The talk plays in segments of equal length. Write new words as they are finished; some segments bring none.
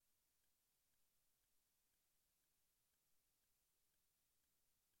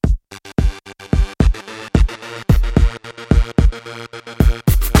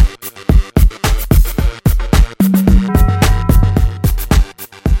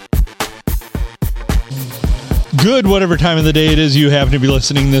Good, whatever time of the day it is you happen to be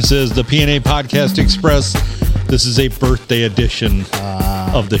listening. This is the PNA Podcast Express. This is a birthday edition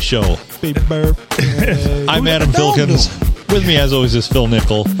of the show. Happy birthday. I'm Adam Filkins. With me, as always, is Phil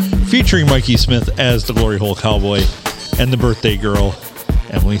Nickel, featuring Mikey Smith as the Glory Hole Cowboy and the birthday girl,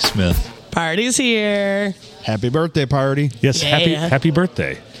 Emily Smith. Party's here. Happy birthday party. Yes, Yeah. happy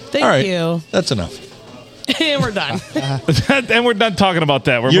birthday. Thank All right, you. that's enough. And we're done. And we're done talking about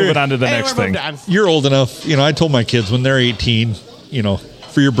that. We're moving on to the And next we're thing. done. You're old enough. You know, I told my kids when they're 18, you know,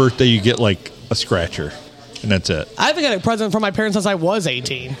 for your birthday, you get like a scratcher, and that's it. I haven't got a present from my parents since I was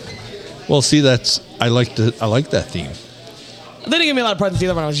 18. Well, see, I like that theme. They didn't give me a lot of presents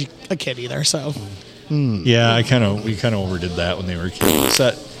either when I was a kid either. So Yeah, we kind of overdid that when they were kids.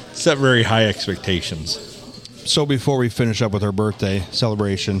 Set very high expectations. So before we finish up with our birthday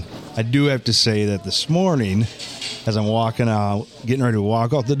celebration, I do have to say that this morning, as I'm walking out, getting ready to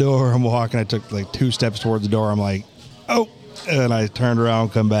walk out the door, I took like 2 steps towards the door. I'm like, oh, and I turned around,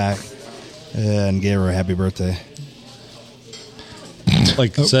 come back, and gave her a happy birthday.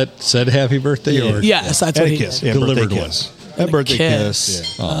 Like said happy birthday or yes, that's Had what a he kiss. did. Yeah, Delivered birthday one. kiss. And A birthday kiss.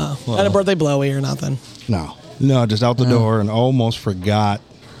 kiss. Yeah. Not a birthday blowy or nothing. No, just out the door and almost forgot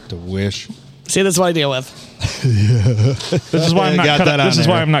to wish. See, this is what I deal with. This is why I'm not Got cut that out. on This is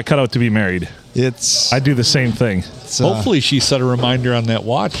there. why I'm not cut out to be married. It's I do the same thing. Hopefully, she set a reminder on that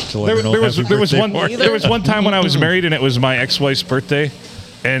watch to let her know There was happy one birthday. there was one time when I was married and it was my ex-wife's birthday.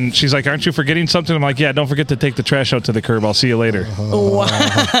 And she's like, "Aren't you forgetting something?" I'm like, "Yeah, don't forget to take the trash out to the curb. I'll see you later." Wow.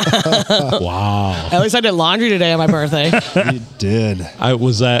 Wow. At least I did laundry today on my birthday. you did.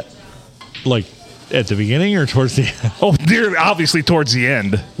 Was that like at the beginning or towards the end? Oh, dear, obviously towards the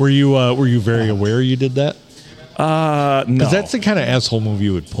end. Were you very aware you did that? No. Because that's the kind of asshole move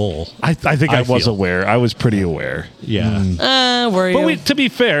you would pull. I think I was feel. aware. I was pretty aware. Yeah. Were you? But to be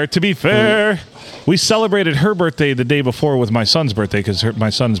fair, we celebrated her birthday the day before with my son's birthday because my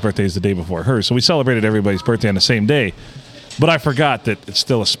son's birthday is the day before hers. So we celebrated everybody's birthday on the same day. But I forgot that it's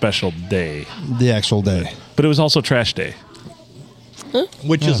still a special day. The actual day. But it was also trash day.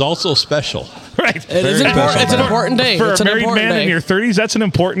 Which is also special. Right. It is important. It's an important day. For It's a an married important man day. in your 30s, that's an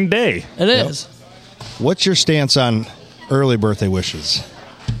important day. It is. What's your stance on early birthday wishes?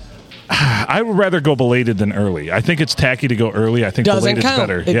 I would rather go belated than early. I think it's tacky to go early. I think Doesn't belated's count.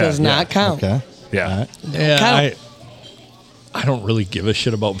 better. It does not count. Okay. Yeah. Yeah. Count. I don't really give a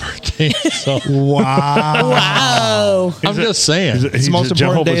shit about birthdays. So Wow. Wow. I'm just saying. He's the most a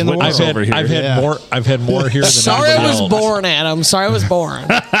important day in the Jehovah's world. Witness over here. I've had more here than Sorry I anybody was else. born, Adam. Sorry I was born.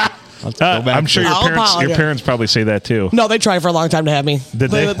 I'm sure I'll your apologize. parents probably say that too. No, they tried for a long time to have me.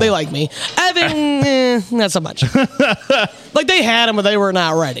 Did they? They like me. Evan, not so much. Like they had them, but they were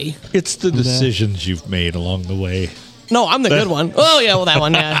not ready. It's the decisions you've made along the way. No, I'm the good one. Oh yeah, well that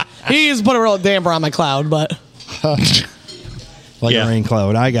one, yeah. He's put a real damper on my cloud, but Like Yeah. a rain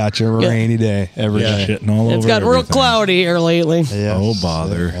cloud. I got you. A Yeah. rainy day every Yeah. day. Shitting all it's over got real everything. cloudy here lately. Yes, Oh,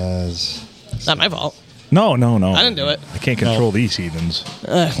 bother. it has. It's not my fault. No. I didn't do it. I can't control these heathens.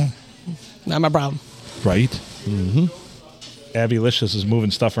 Not my problem. Right? Mm-hmm. Abby Licious is moving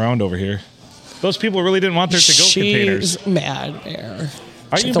stuff around over here. Those people really didn't want their to-go containers. She's mad there.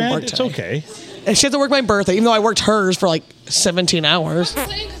 Are She you has to mad? work It's today. okay. And she had to work my birthday, even though I worked hers for like 17 hours.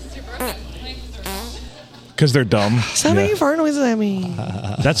 Because they're dumb. Is that making fart noises at me?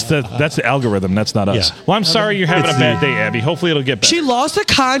 That's the algorithm. That's not us. Yeah. Well, I'm sorry you're having a bad day, Abby. Hopefully it'll get better. She lost a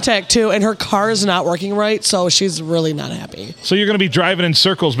contact too, and her car is not working right, so she's really not happy. So you're going to be driving in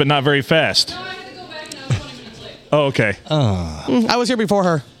circles, but not very fast. Oh, okay. I was here before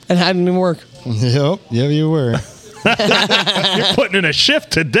her and hadn't even work. Yep. Yeah, you were. You're putting in a shift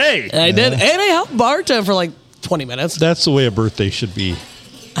today. And I did, and I helped bartend for like 20 minutes. That's the way a birthday should be.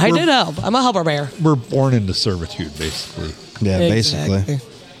 I did help. I'm a helper bear. We're born into servitude, basically. Yeah, Exactly. basically.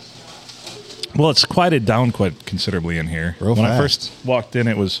 Well, it's quieted down quite considerably in here. Real when I fast. first walked in,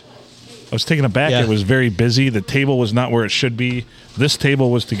 I was taken aback. Yeah. It was very busy. The table was not where it should be. This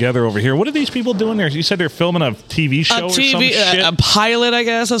table was together over here. What are these people doing there? You said they're filming a TV show A or some TV, shit? a pilot, I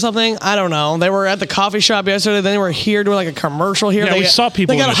guess, or something. I don't know. They were at the coffee shop yesterday. Then they were here doing like a commercial here. Yeah, they we saw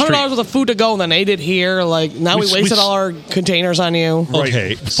people They in got the $100 street. worth of food to go, and then they did here. Like now we We- wasted we- all our containers on you. Right.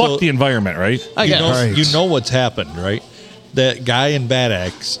 Okay, Fuck so- the environment, right? I You guess. know, Right. you know what's happened, right? That guy in Bad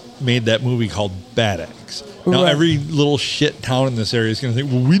Axe made that movie called Bad Axe. Now Right. every little shit town in this area is going to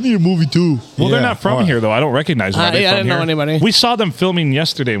think, well, we need a movie too. Well, they're Yeah. not from here, though. I don't recognize them. Are they yeah, I from didn't know here? anybody. We saw them filming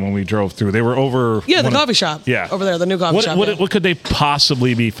yesterday when we drove through. They were over. Yeah, the one of- coffee shop. Yeah. Over there, the new coffee shop. yeah. What could they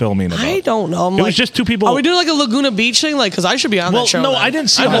possibly be filming about? I don't know. I'm It was just two people- Are we doing like a Laguna Beach thing? Like, because I should be on Well, that show. no, then. I didn't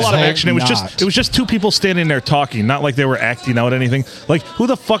see I a whole lot of hope action. It not. was just two people standing there talking, not like they were acting out anything. Like, who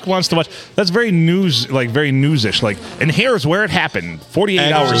the fuck wants to watch? That's very very newsish. Like, and here's where it happened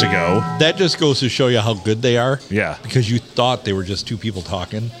 48 hours ago. That just goes to show you how good they are. Yeah. Because you thought they were just two people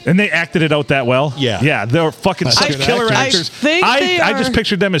talking. And they acted it out that well. Yeah. yeah, they're fucking such good killer actors. actors. think they I just are-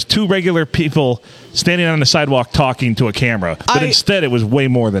 pictured them as two regular people standing on the sidewalk talking to a camera, but instead it was way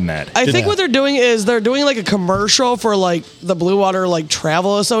more than that. I think what they're doing is they're doing like a commercial for like the Blue Water like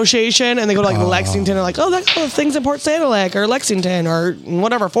Travel Association, and they go to like Lexington and like, oh, that's all the things in Port Sanilac or Lexington or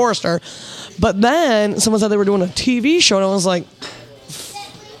whatever Forester. But then someone said they were doing a TV show, and I was like,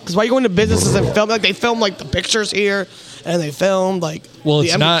 because why are you going to businesses and film? Like they filmed like the pictures here, and they filmed like Well, the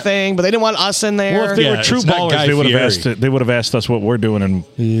it's empty not- thing, but they didn't want us in there. Well, if they Yeah, were true it's not Guy ballers, they would have Fieri. asked. They would have asked us what we're doing and to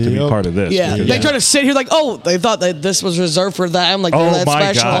be Yep. part of this. Yeah, because- they try to sit here like, oh, they thought that this was reserved for them. Like, they're Oh that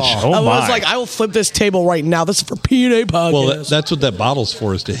my special. gosh. Oh I was my. like, I will flip this table right now. This is for P&A podcast. Well, that's what that bottle's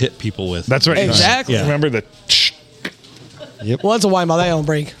for, is to hit people with. That's right. Exactly. Yeah. Remember the? well, that's a wine bottle. They don't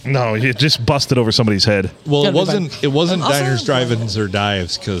break. No, it just busted over somebody's head. Well, it Gotta be wasn't. It wasn't Also- diners, drive-ins, or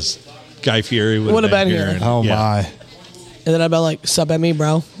dives because Guy Fieri would Would've have been here. and- Oh yeah. my! And then I'd be like, sup at me,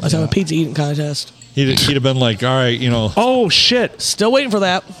 bro. Let's have a pizza eating contest. He'd have been like, all right, Oh shit! Still waiting for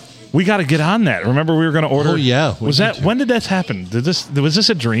that. We got to get on that. Remember, we were going to order. Oh, yeah. We Was need that to. when did that happen? Was this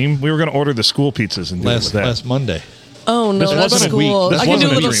a dream? We were going to order the school pizzas and deal with that. last Monday. Oh, no, This that's wasn't a week. cool. This I can do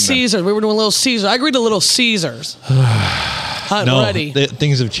wasn't a Little dream then. Caesars. We were doing Little Caesars. I agreed to Little Caesars. Hot and No, ready.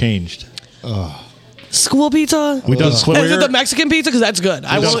 things have changed. School pizza? We done Is square. it the Mexican pizza? Because that's good.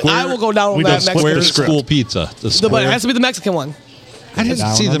 I will go down we with done that square Mexican Square pizza. script. school pizza. The But square. it has to be the Mexican one. I didn't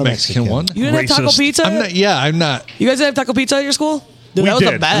Down see on the the Mexican Mexican. one. You didn't have taco Racist. pizza? I'm not. You guys didn't have taco pizza at your school? Dude, We that was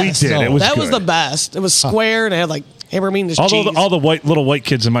the did. best. We did. It was that was good. the best. It was square and it had like hamburger meat and just Although cheese. all the little white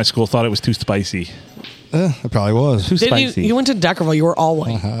kids in my school thought it was too spicy. It probably was. Too Didn't spicy. you went to Deckerville. You were all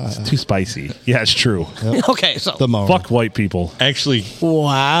white. It's too spicy. Yeah, it's true. Okay, so The mo. Fuck white people. Actually,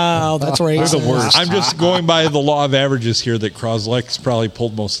 wow, that's racist. They're the worst. I'm just going by the law of averages here that Croslex probably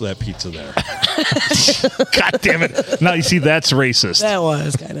pulled most of that pizza there. God damn it. Now you see that's racist. That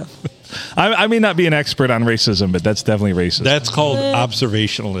was kind of. I may not be an expert on racism, but that's definitely racist. That's called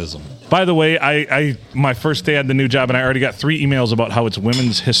observationalism. By the way, I my first day at the new job, and I already got 3 emails about how it's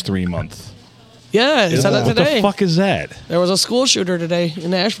Women's History Month. Yeah, he said that What today. the fuck is that? There was a school shooter today in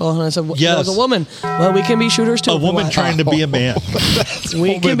Nashville, and I said, Yes. "There was a woman." Well, we can be shooters too. A if we woman want. trying to be a man.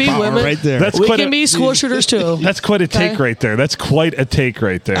 We can be power women. right there. That's we quite can a- be school shooters too. That's quite a take Okay. right there. That's quite a take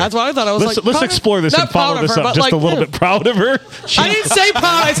right there. That's what I thought. I was let's like, let's proud of- explore this not and follow proud of this her, up but, just like, a little yeah. bit proud of her. I didn't say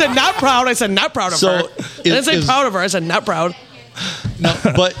proud. I said not proud. I said not proud of So, her. I didn't say is- proud of her. I said not proud. No,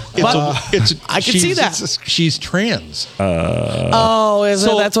 but it's I can see that. she's trans. Oh, is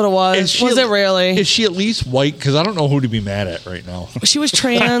it? That's what it was. is she Was at- it really? Is she at least white? Because I don't know who to be mad at right now. She was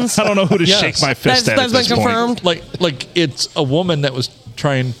trans. I don't know who to Yes. shake my fist That's at been this point. confirmed. Like it's a woman that was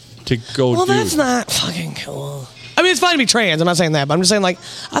trying to go. Well, do. that's not fucking cool. I mean, it's fine to be trans. I'm not saying that, but I'm just saying, like,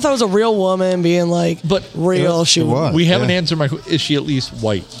 I thought it was a real woman being like, But real shooting. was. We haven't Yeah. answered my. Is she at least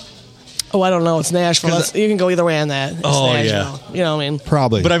white? Oh, I don't know. It's Nashville. 'Cause You can go either way on that. It's Oh, yeah. Nashville. You know what I mean?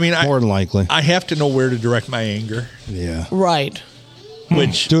 Probably. But I mean, more than likely. I have to know where to direct my anger. Yeah. Right.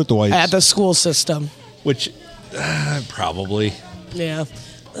 Which Do it the whites. At the school system. which probably. Yeah.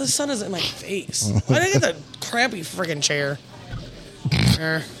 The sun is in my face. Why did I get the crappy freaking chair?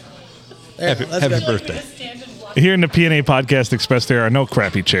 There. There, Happy, that's happy good. birthday. Here in the PNA Podcast Express, there are no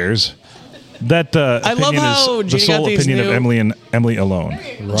crappy chairs. That I love opinion how is the Jeannie got sole these opinion of new- Emily and Emily alone.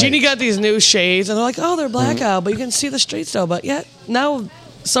 Jeannie got these new shades, and they're like, oh, they're blackout, but you can see the street still. But yet, now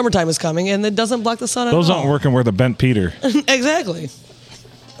summertime is coming, and it doesn't block the sun at Those all. aren't working where the bent Peter. Exactly.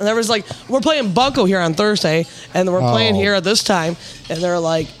 And there was like, we're playing Bunko here on Thursday, and we're playing here at this time, and they're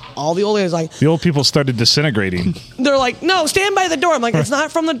like, all the old ladies like, The old people started disintegrating. they're like, no, stand by the door. I'm like, it's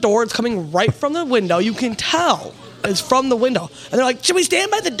not from the door, it's coming right from the window. You can tell it's from the window. And they're like, should we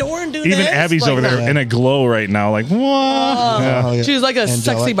stand by the door and do Even this? Abby's Like, over there in a glow right now, like, what? Oh, yeah. She's like a sexy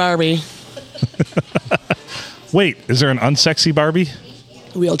Angelic. Barbie, Wait, is there an unsexy Barbie?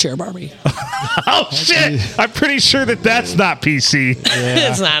 wheelchair Barbie. Oh shit! I'm pretty sure that's not PC.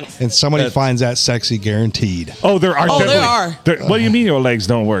 It's not. And somebody finds that sexy guaranteed. Oh, there are. Oh, they definitely- are. there- what do you mean your legs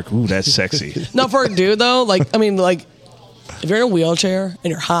don't work? Ooh, that's sexy. No, for a dude though, like I mean, like if you're in a wheelchair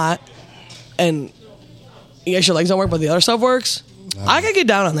and you're hot and yes, your legs don't work, but the other stuff works, I could get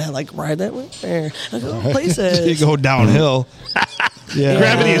down on that, like ride that way there. I go places. You go downhill. Yeah.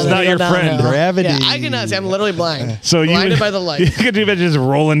 Gravity is then not you your go friend. downhill. Gravity. Yeah, I cannot see. I'm literally blind. So blinded you by the light. Could you imagine just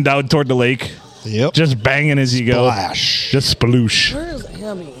rolling down toward the lake, Yep. just banging as you go, Splash. just sploosh. Where is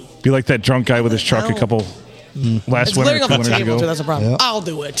Hammy? Be like that drunk guy with his truck a couple last It's winter, glaring off 2 the winters table, ago. too. That's a problem. Yep. I'll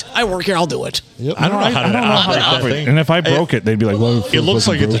do it. I work here. I'll do it. Yep. I don't know how to operate that thing. And if I broke it, they'd be like, "Well, It looks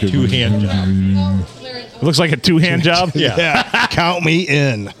like it's a two-hand job. It looks like a two-hand job." Yeah. Yeah. Count me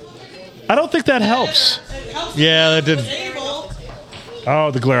in. I don't think that helps. Yeah, that didn't.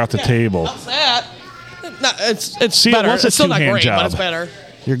 Oh, the glare off the table. What's that? No, it's See, it better. was a It's still not two-hand great, job. but it's better.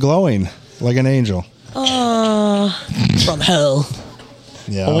 You're glowing like an angel. From hell.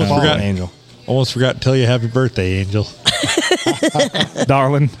 Yeah. Almost fallen forgot. angel. Almost forgot to tell you happy birthday, Angel.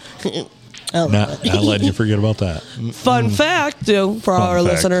 Darling. Not letting you forget about that. Fun fact, too, for all our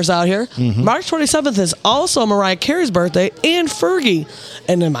fact. listeners out here, March 27th is also Mariah Carey's birthday and Fergie,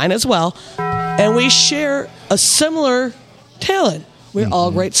 and then mine as well. And we share a similar talent. We're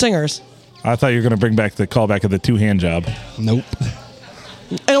all great singers. I thought you were going to bring back the callback of the two-hand job. Nope.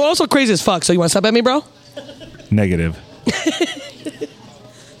 And we're also crazy as fuck, so you want to step at me, bro? Negative.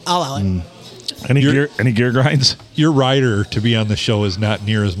 I'll allow it. Any gear grinds? Your rider to be on the show is not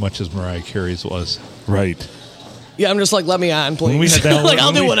near as much as Mariah Carey's was. Right. Yeah, I'm just like, let me on, please. When we had that- like, I'll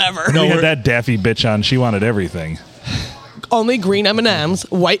when do we- whatever. When we had that daffy bitch on, she wanted everything. Only green M&Ms,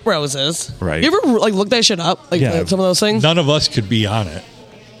 white roses. Right. You ever like look that shit up? Like Yeah. some of those things? None of us could be on it.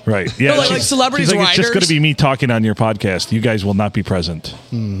 Right. Yeah. No, like she's- celebrities she's like, it's just riders. going to be me talking on your podcast. You guys will not be present.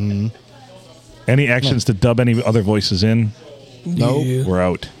 Mm-hmm. Any actions to dub any other voices in? Nope. Yeah. We're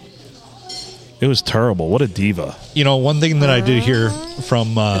out. It was terrible. What a diva. You know, one thing that I did hear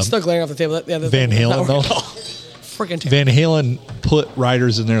from It's still glaring off the table. Yeah, Van Halen, though. Freaking terrible. Van Halen put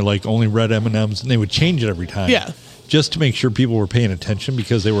riders in there like only red M&Ms, and they would change it every time. Yeah. Just to make sure people were paying attention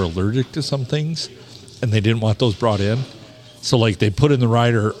because they were allergic to some things, and they didn't want those brought in. So, like, they put in the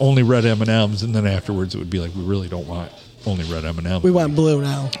rider only red M&Ms, and then afterwards it would be like, we really don't want only red M&Ms. We want blue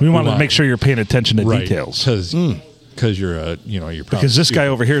now. We wanted to want- make sure you're paying attention to details. Because you're a, you're probably Because this guy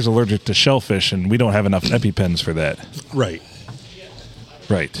over here is allergic to shellfish, and we don't have enough EpiPens for that. right.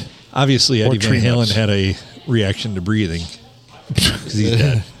 Right. Obviously, Or Eddie Van tree Halen nuts. had a reaction to breathing because he's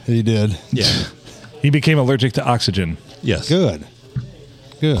dead. He did. Yeah. He became allergic to oxygen Yes. Good.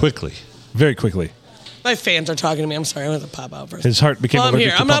 Good. Quickly. very quickly. My fans are talking to me. I'm sorry. I'm going to pop out for a His heart became Well, I'm allergic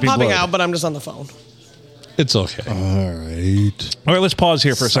here. to I'm not puppy popping blood. out, but I'm just on the phone. It's okay. All right. All right, let's pause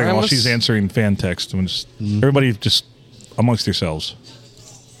here for a Sorry, second while I'm she's s- answering fan text. And just, everybody just amongst yourselves.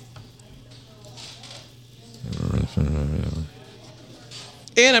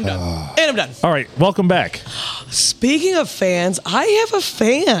 And I'm done. And I'm done. All right, welcome back. Speaking of fans, I have a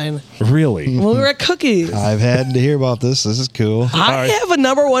fan. Really? When we were at Cookies, I've had to hear about this. This is cool. I have a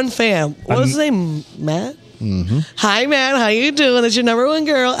number one fan. What was his name? Matt? Mm-hmm. Hi, Matt. How you doing? It's your number one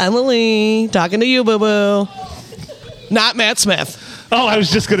girl, Emily. Talking to you, boo-boo. Not Matt Smith. Oh, I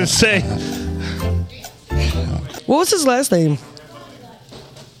was just going to say. What was his last name?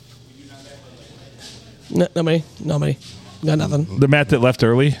 Nobody. Got nothing. The Matt that left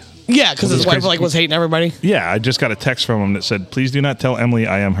early? Yeah, because his wife crazy. was hating everybody. Yeah, I just got a text from him that said, please do not tell Emily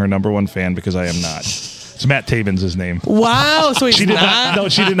I am her number one fan because I am not. It's Matt Tabin's his name. Wow. So he's She did not. No,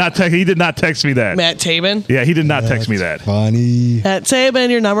 she did not. He did not text me that. Matt Tabin. Yeah, he did not text me that. Funny. Matt Tabin,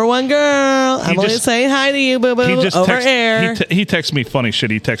 your number one girl. He Emily just- saying hi to you, boo-boo. He just over text, air. he texted me funny shit.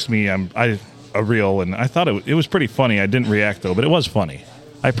 He texted me a reel, and I thought it was pretty funny. I didn't react though, but it was funny.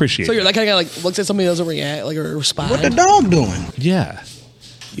 I appreciate So it. you're that kind of guy like looks at somebody that doesn't react, like or respond. What the dog doing? Yeah.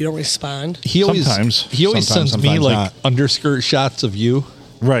 You don't respond. He always Sometimes. sends me Sometimes like not. underskirt shots of you,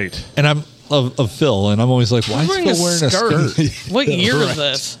 Right. and I'm of Phil, and I'm always like, why is Wearing Phil wearing a skirt? What year is Right.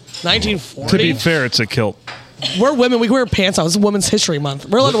 this? To be 1940. fair, it's a kilt. We're women. We wear pants now. This is Women's History Month.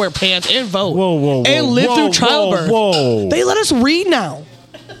 We're allowed to wear pants and vote. Whoa. And live Whoa, through childbirth. Whoa. They let us read now.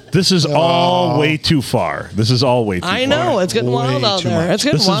 This is all way too far. This is all way too far. I know. It's getting Way wild out too there. much. It's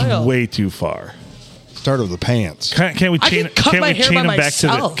getting This wild. is way too far. Started with the pants. Can we I chain? can cut Can my we hair chain by him back to the?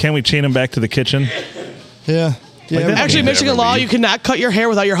 myself. Can we chain him back to the kitchen? Yeah. Yeah. that- Actually, Yeah, Michigan every law, week. you cannot cut your hair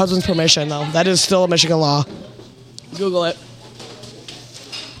without your husband's permission, though. That is still a Michigan law. Google it.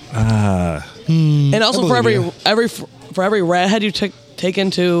 And also for believe every redhead you take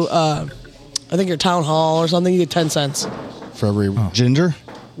into, I think your town hall or something, you get 10 cents. For every ginger.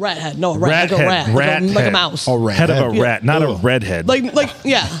 Redhead, no, a rat, like a Rathead. rat, like a Rathead. mouse. Oh, rat. Head of a Yeah. rat, not a Ugh. redhead. Like,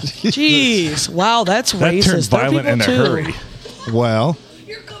 yeah. Jeez, wow, that's that racist. turned There are violent in a people, too. hurry. Well,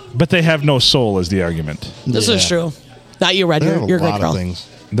 But they have no soul, is the argument. This is Yeah. true. Not you, Red. they have You're a a great lot girl. of things.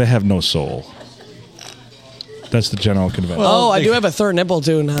 They have no soul. That's the general convention. I do have a third nipple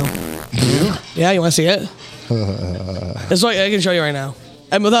too now. Yeah, you want to see it? That's why I can show you right now.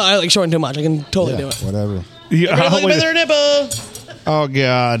 And without showing too much, I can totally do it. Whatever. Yeah, Look at my wait, third nipple. Oh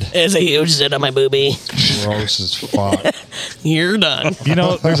God. It's a huge zit on my boobie. Gross as fuck. You're done.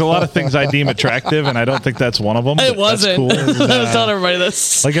 there's a lot of things I deem attractive, and I don't think that's one of them. It but that's wasn't. cool. I was telling everybody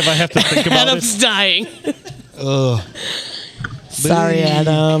this. Like if I have to think about Adam's it, dying. Ugh. Sorry,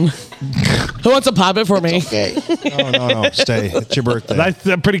 Adam. Who wants to pop it for me? Okay. No. Stay. It's your birthday.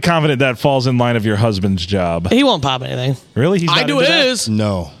 I'm pretty confident that falls in line of your husband's job. He won't pop anything. Really? He's I not do into that? his.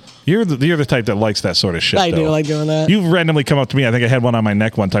 No. You're the type that likes that sort of shit. I do though. like doing that. You've randomly come up to me. I think I had one on my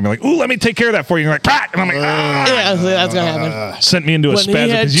neck one time. You're like, "Ooh, let me take care of that for you." And you're like, "Pat," and I'm like, "Ah." Yeah, that's gonna happen. Sent me into a When spasm. he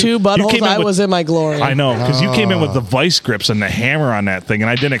had 'cause two you buttholes, came in I with- was in my glory. I know, because you came in with the vice grips and the hammer on that thing, and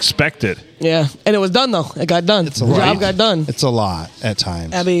I didn't expect it. Yeah, and it was done though. It got done. The job got done. It's a lot at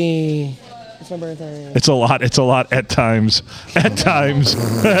times. Abby, it's my birthday. It's a lot. It's a lot at times. At times.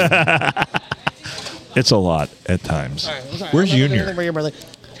 It's a lot at times. All right, I'm sorry. Where's I'm not doing Junior? anything for your birthday.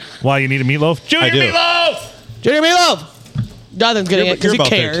 Why, you need a meatloaf? Junior I do. meatloaf! Junior Meatloaf. Jonathan's getting it because he about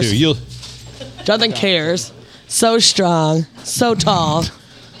that cares. too. You'll Jonathan cares. So strong, so tall,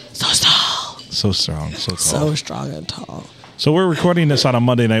 so tall, So strong. So tall. so strong and tall. So we're recording this on a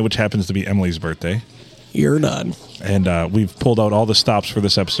Monday night, which happens to be Emily's birthday. You're done. And we've pulled out all the stops for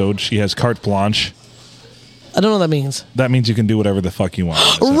this episode. She has carte blanche. I don't know what that means. That means you can do whatever the fuck you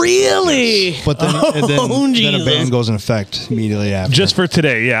want. Really? But then, and then, Oh, then a Jesus. ban goes in effect immediately after. Just for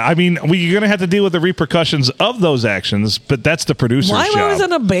today, yeah. I mean, you're going to have to deal with the repercussions of those actions, but that's the producer's Why job. was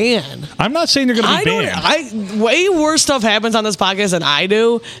it a ban? I'm not saying you're going to I be don't. banned. Way worse stuff happens on this podcast than I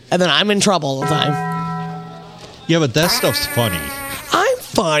do, and then I'm in trouble all the time. Yeah, but that stuff's funny. I'm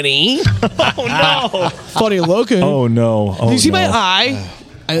funny. Oh, no. Funny looking. Oh, no. Oh, Do you see no. my eye?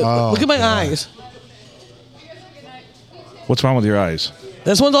 Look at my eyes. What's wrong with your eyes?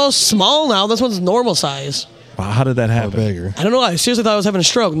 This one's all small now. This one's normal size. Wow, how did that or happen? bigger. I don't know. I seriously thought I was having a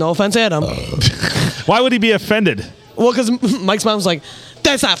stroke. No offense, Adam. Why would he be offended? Well, because Mike's mom's like,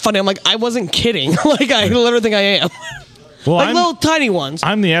 that's not funny. I'm like, I wasn't kidding. Like, I literally think I am. Well, Like little tiny ones.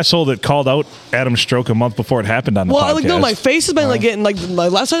 I'm the asshole that called out Adam's stroke a month before it happened on the Well, podcast. like no, my face has been like getting like my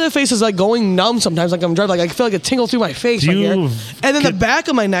left side of the face is like going numb sometimes. Like I'm driving, like I feel like a tingle through my face Do right here, you and then the get back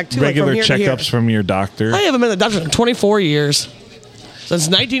of my neck too. Regular like from here to checkups here. from your doctor. I haven't been to the doctor in 24 years. Since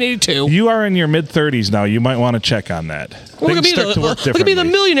 1982. You are in your mid-30s now. You might want to check on that. Look at Things me, start to work look at me, the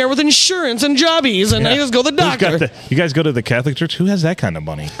differently. millionaire with insurance and jobbies, and I just go to the Who's got doctor. you guys go to the Catholic Church? Who has that kind of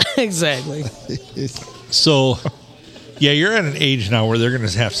money? Exactly. So, yeah, you're at an age now where they're going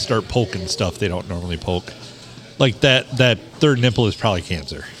to have to start poking stuff they don't normally poke. Like that third nipple is probably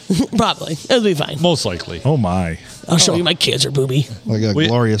cancer. Probably. It'll be fine. Most likely. Oh, my. I'll show you my cancer boobie. Like a Wait.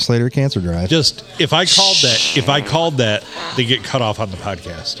 Gloria Slater cancer drive. Just if I called that, they get cut off on the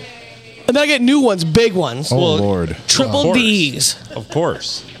podcast. And then I get new ones, big ones. Oh, Well, Lord. Triple Of course. D's. Of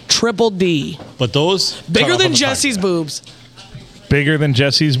course. Triple D. But those cut Bigger off than on the Jesse's podcast. boobs. Bigger than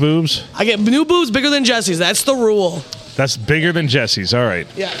Jesse's boobs? I get new boobs bigger than Jesse's. That's the rule. That's bigger than Jesse's. All right.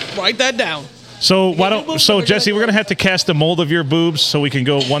 Yeah, write that down. So why new don't boobs so bigger Jesse, than- we're gonna have to cast a mold of your boobs so we can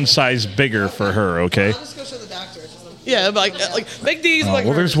go one size bigger for her, okay? Let's go show the doctor. Yeah, like big D's. like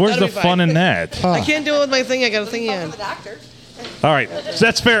Well, hers. where's That'll the be fun fine. in that? I can't do it with my thing. I got a thing in. All right, so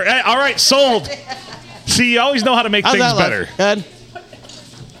that's fair. Hey, all right, sold. See, you always know how to make How's things that better. look? Good.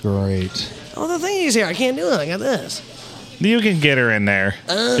 Great. Oh, the thingy's here. I can't do it. I got this. You can get her in there.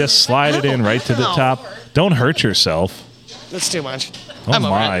 Just slide it in right to the ow. top. Don't hurt yourself. That's too much. Oh I'm over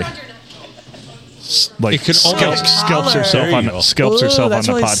my! it. It could almost- Scalps herself There on you go. scalps Ooh, herself on that's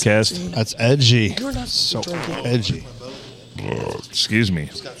the really podcast. That's edgy. You're not So drinking. edgy. Excuse me.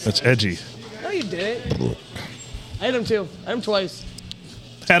 That's edgy. No, you didn't. I hit him too. I hit him twice.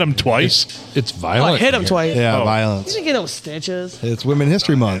 Had him twice. It's Oh, violent. I hit him twice. Yeah, Oh. You violence. didn't get no stitches. It's Women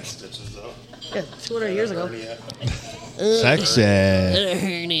History Month. Yeah, 200 years ago. Sexy.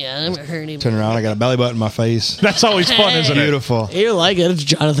 I'm a hernia. Turn around, I got a belly button in my face. That's always fun, isn't it? Beautiful. You like it. It's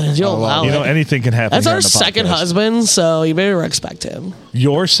Jonathan's. You'll Oh, wow. allow You know, it. anything can happen. That's here our on the second podcast. husband, so you better respect him.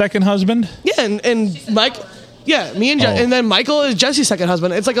 Your second husband? Yeah, and Mike. Yeah, me and and then Michael is Jesse's second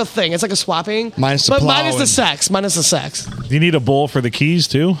husband. It's like a thing. It's like a swapping. Minus the but minus the plowing. sex. Minus the sex. Do you need a bowl for the keys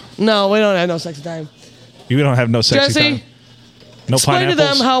too? No, we don't have no sexy time. You don't have no sexy Jesse, time. No explain to them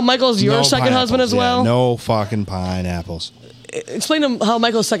pineapples? how Michael's your No second husband as pineapples, yeah, well. no fucking pineapples. Explain to them how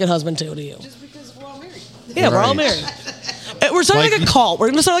Michael's second husband too to you. Just because we're all married. Yeah, we're all Right. married. We're starting like a cult. We're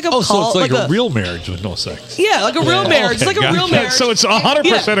gonna start like a Oh, so cult. it's like a real marriage with no sex. Yeah, like a real marriage. It's like a gotcha. real marriage. So it's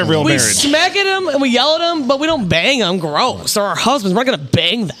 100% a real we marriage. smack at them and we yell at them, but we don't bang them. Gross. They're our husbands. We're not gonna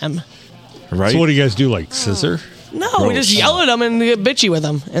bang them. Right? So what do you guys do? Like scissor? No, we just Gross. yell at them and get bitchy with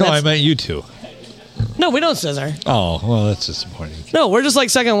them. And No, I that's- meant you two. no, we don't scissor. Oh, well, that's disappointing. No, we're just like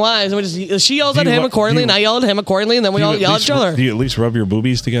second wives. And we just she yells Do at you him wa- accordingly, do and you- I yell at him accordingly, and then we all yell at each other. Do you at least rub your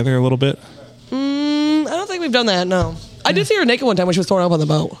boobies together a little bit? I don't think we've done that. No, I did see her naked one time when she was throwing up on the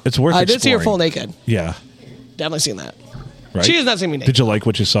boat. It's worth I did see her exploring. full naked. Yeah. Definitely seen that. Right? She has not seen me naked. Did you like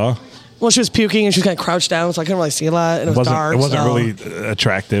what you saw? Well, she was puking and she was kind of crouched down, so I couldn't really see a lot, and it was dark. It wasn't so really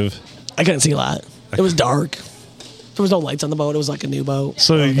attractive. I couldn't see a lot. It was dark. There was no lights on the boat. It was like a new boat.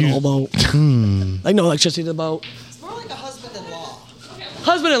 So like an you- old boat. Like no electricity to the boat. It's more like a husband-in-law.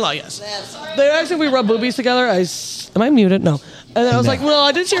 Husband-in-law, yes. They asked if we rub boobies together. Am I muted? No. And then I was like, well,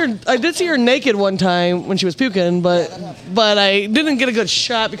 I did see her naked one time when she was puking, but I didn't get a good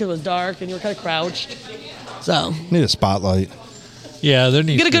shot because it was dark and you were kind of crouched. So Need a spotlight. Yeah, there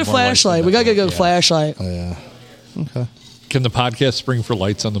needs get a to be good more lights flashlight. on We that gotta get a boat, good yeah. flashlight. Oh, yeah. Okay. Can the podcast spring for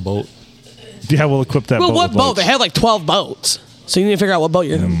lights on the boat? Yeah, we'll equip that Well, boat. what with boat? lights. They have like 12 boats, so you need to figure out what boat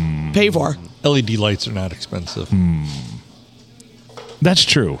you're gonna pay for. LED lights are not expensive. That's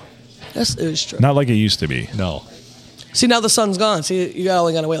true. This is true. Not like it used to be. No. See, now the sun's gone. See, you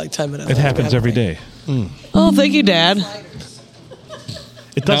only gotta wait like 10 minutes. It happens every day. Oh, thank you, Dad.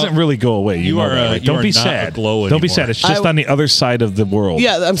 It doesn't Now, really go away. You, you know are, that, right? you Don't are be not sad. aglow Don't be anymore. sad. It's just I- on the other side of the world.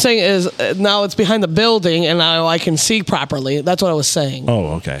 Yeah, I'm saying is now it's behind the building, and now I can see properly. That's what I was saying.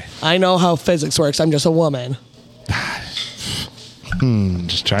 Oh, okay. I know how physics works. I'm just a woman.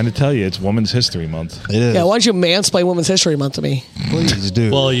 Just trying to tell you, it's Women's History Month. It is. Yeah, why don't you mansplain Women's History Month to me? Please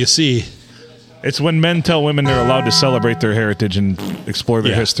do. Well, you see, It's when men tell women they're allowed to celebrate their heritage and explore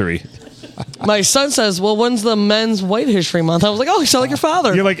their Yeah. history. My son says, "Well, when's the Men's White History Month?" I was like, "Oh, you sound like your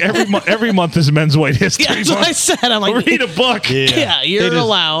father." You're like every month is Men's White History yeah, that's what I Month. said. I'm like, Read a book. yeah, you're They just-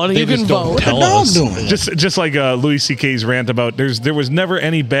 allowed. they You can just don't vote. tell dog us. doing? Just like Louis C.K.'s rant about there was never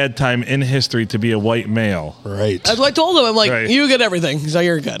any bad time in history to be a white male. Right. That's what I told him. I'm like, Right. you get everything, so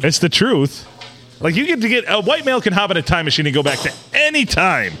you're good. It's the truth. Like you get a white male can hop in a time machine and go back to any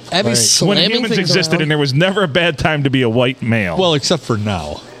time I'd be Right. slamming when humans things existed, around. and there was never a bad time to be a white male. well, except for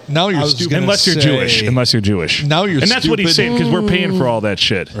now. Now you're was stupid. gonna unless you're say- Jewish. Unless you're Jewish. Now you're and that's what he's stupid. saying because we're paying for all that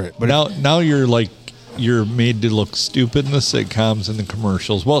shit. Right. But now you're like you're made to look stupid in the sitcoms and the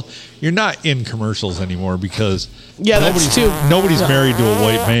commercials. Well, you're not in commercials anymore because Yeah, that's too. nobody's married to a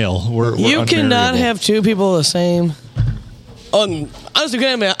white male. We're You cannot unmarriable. have two people the same. Honestly, you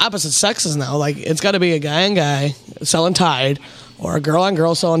can't have opposite sexes now. Like, it's got to be a guy and guy selling Tide, or a girl on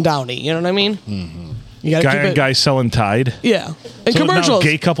girl selling Downy. You know what I mean? Mm-hmm. You got to Guy keep on it. guy selling Tide. Yeah, and So now commercials.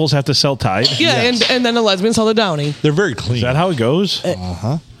 gay couples have to sell Tide. Yeah, Yes. and then the lesbians sell the Downy. They're very clean. Is that how it goes?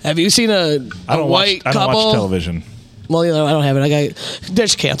 Have you seen a I don't white watch. I don't couple? watch television. Well, you know, I don't have it. I got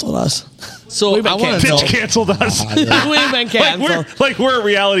Dish canceled us. so We've been I want to Dish know. canceled us. We've been like canceled. we're a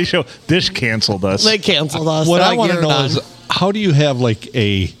reality show. Dish canceled us. They canceled us. What They're I like, want to "You're know done." is how do you have like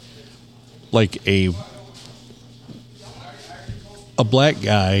a black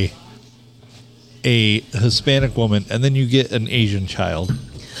guy, a Hispanic woman, and then you get an Asian child.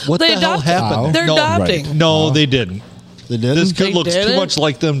 What They the hell adopt- happened? They're no, adopting. No, they didn't. They didn't? This kid They looks too didn't? much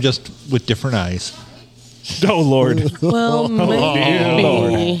like them, just with different eyes. Oh Lord. Well, maybe.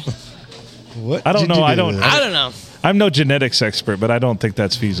 Lord. What I don't did know. you I do? don't. I don't know. I'm no genetics expert, but I don't think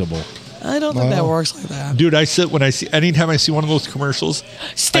that's feasible. I don't think that works like that. Dude, anytime I see one of those commercials, I get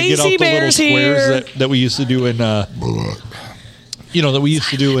out Stacy the little Bear's squares here. that we used to do in, that we used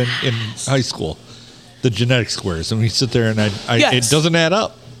to do in high school, the genetic squares, and we sit there and Yes. it doesn't add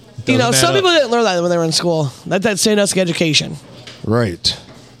up. It You know, doesn't some add people up. didn't learn that when they were in school. That's Sandusky education. Right.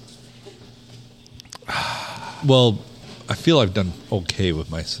 Well, I feel I've done okay with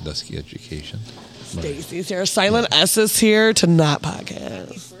my Sandusky education. Stacy's here. Silent S is here to not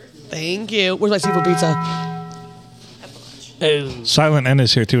podcast. Thank you. Where's my seafood pizza? Oh. Silent N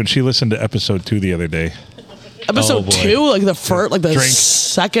is here too, and she listened to episode 2 the other day. Episode boy. 2, like the first, like the Drink.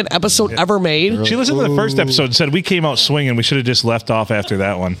 second episode ever made. She listened to the first episode and said we came out swinging. We should have just left off after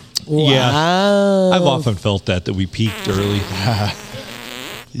that one. Yeah. Wow. I've often felt that we peaked early.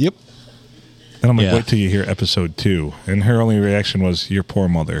 Yep. And I'm like, Yeah. wait till you hear episode 2. And her only reaction was, "Your poor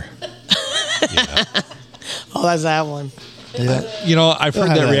mother." Oh, that's that one. Yeah. You know, I've heard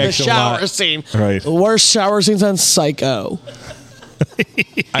that The The reaction a shower lot. scene. Right. The worst shower scenes on Psycho.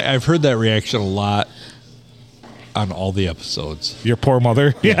 I've heard that reaction a lot on all the episodes. Your poor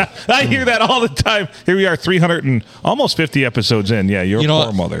mother. Yeah, I hear that all the time. Here we are, 300 and almost 50 episodes in. Yeah, your You know,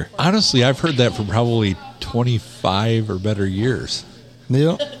 poor mother. honestly, I've heard that for probably 25 or better years.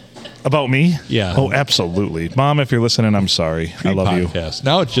 Yeah. About me? Yeah. Oh, absolutely. Mom, if you're listening, I'm sorry. I love you. Podcast.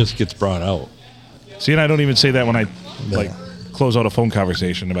 Now it just gets brought out. See, and I don't even say that when I like close out a phone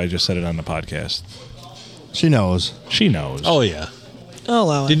conversation if I just said it on the podcast. She knows. She knows. Oh yeah. I'll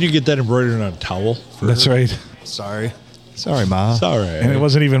allow it. Didn't you get that embroidered on a towel? That's right. Sorry. Sorry, Ma. Sorry. And it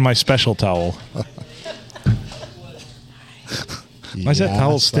wasn't even my special towel. Why is that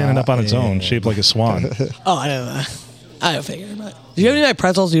towel standing up on its own, shaped like a swan? Oh, I don't know. I don't figure. But do you have any of my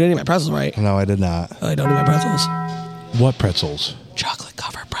pretzels? You didn't eat my pretzels, right? No, I did not. Oh, I don't eat my pretzels. What pretzels? Chocolate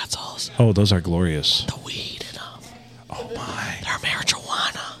covered pretzels. Oh, those are glorious. The weed in them. Oh, my. They're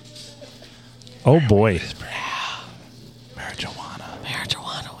marijuana. Oh, boy.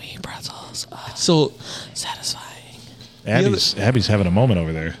 Marijuana weed pretzels. So Satisfying. Abby's having a moment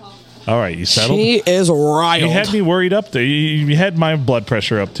over there. All right, you settled? She is riled. You had me worried up there. You had my blood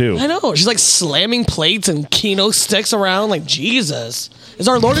pressure up, too. I know. She's like slamming plates and Keno sticks around like Jesus is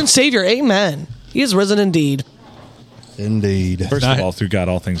our Lord and Savior. Amen. He is risen indeed. Indeed. First of all, through God,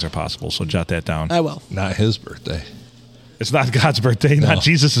 all things are possible, so jot that down. I will. not his birthday. It's not God's birthday, not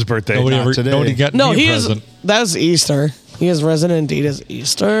Jesus' birthday. Nobody today. got No, me he a is. present. That's Easter. He is risen indeed as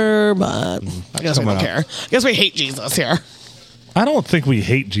Easter, but I guess we Coming don't up. care. I guess we hate Jesus here. I don't think we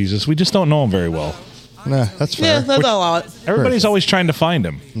hate Jesus. We just don't know him very well. Nah, that's Yeah, fair. that's all it. Everybody's always trying to find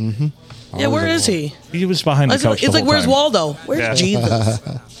him. Yeah, where is he? He was behind the It's, couch it's the like, whole where's time. Waldo? Where's Yeah. Jesus?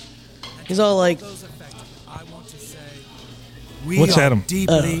 He's all like, We What's are Adam?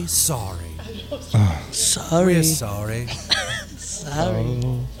 deeply sorry. sorry, We're sorry. sorry.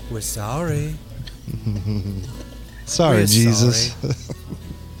 We're sorry. Sorry, We're Jesus. Sorry.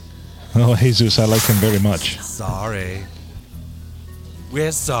 Oh, Jesus, I like him very much. Sorry.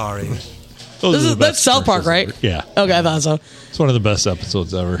 We're sorry. That's South Park, right? Yeah. Okay, I thought so. It's one of the best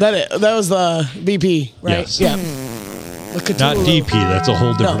episodes ever. That was the BP, right? Yes. Yeah. Not DP. That's a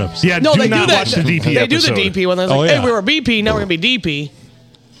whole different No. episode. Yeah, No, do they not do that. watch the DP they episode. do the DP when they're like, Oh, "Hey, yeah. we were BP, now we're gonna be DP."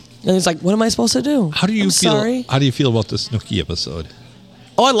 And he's like, "What am I supposed to do? How do you I'm feel? Sorry. How do you feel about the Snooki episode?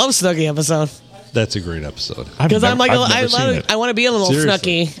 Oh, I love Snooki episode That's a great episode. because I'm like, I've never seen it. I want to be a little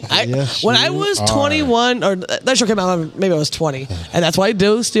Seriously. Snooki. Yes, When I you was are. 21, or that show came out, maybe I was 20, and that's why I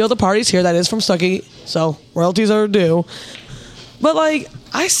do steal the parties here. That is from Snooki, so royalties are due. But like,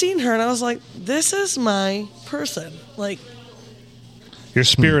 I seen her and I was like, this is my person. Like, Your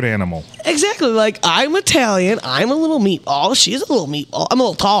spirit animal. exactly. Like, I'm Italian. I'm a little meatball. She's a little meatball. I'm a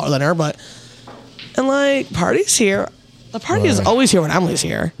little taller than her, but and like, party's here. The party is always here when Emily's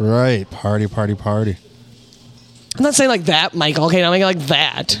here. Right. Party, party, party. I'm not saying like that, Michael. Okay, I'm making like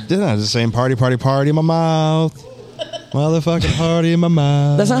that. Didn't I just saying party, party, party in my mouth? Motherfucking party in my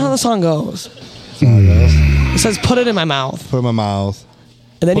mouth. That's not how the song goes. It says, "Put it in my mouth, Put it in my mouth.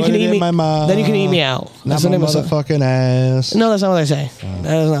 and then you Put can it eat in me. my mouth. Then you can eat me out." Not That's the my name of the song. motherfucking ass. No, that's not what I say.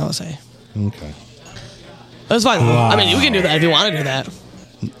 That is not what I say. Okay. That's fine. I mean, you can do that if you want to do that.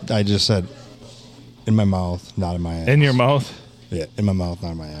 I just said in my mouth, not in my ass. In your mouth. Yeah, in my mouth,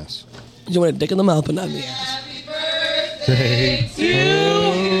 not in my ass. You want a dick in the mouth, but not in the ass.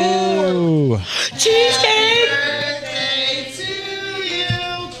 Ooh. Cheesecake.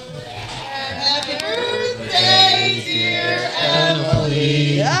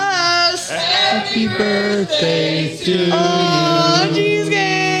 Yes. Happy birthday to Oh,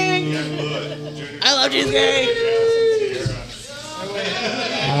 cheesecake. I love cheesecake.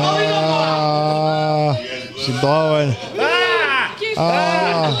 She's blowing.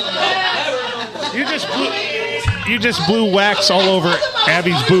 You just blew wax all over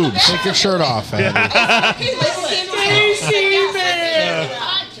Abby's boobs. Take your shirt off, Abby.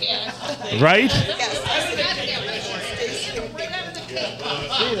 Right?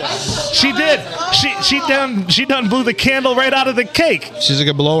 She did. She done blew the candle right out of the cake. She's a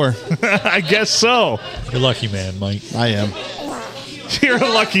good blower. I guess so. You're a lucky man, Mike. I am. You're a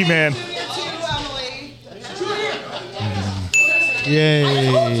lucky man.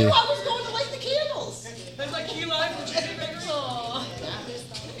 Yay.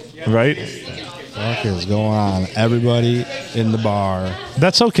 Right? What is going on? Everybody in the bar.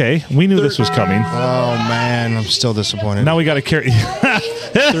 That's okay. We knew this was coming. Oh, man. I'm still disappointed. Now we got to carry.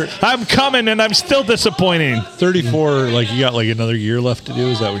 I'm coming and I'm still disappointing. 34. Like you got like another year left to do.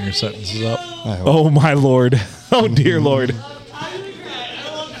 Is that when your sentence is up? I hope. Oh, my Lord. Oh, dear Lord.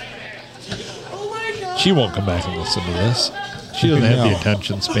 She won't come back and listen to this. She doesn't have the No.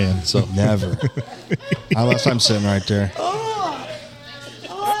 attention span. So Never. Unless I'm sitting right there.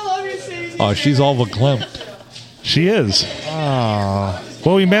 oh, she's all verklempt. She is. Oh.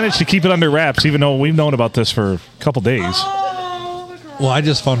 Well, we managed to keep it under wraps, even though we've known about this for a couple days. Well, I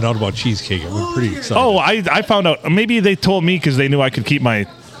just found out about cheesecake. I'm pretty excited. Oh, I found out. Maybe they told me because they knew I could keep my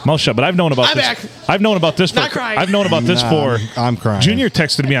mouth shut. But I've known about I'm this. back. I've known about this. Not crying. I've known about this Nah, for. I'm crying. Junior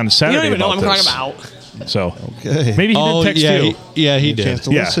texted me on You Saturday. don't even know what I'm about talking this. about. So Okay. maybe he did text yeah, you. he Chance did.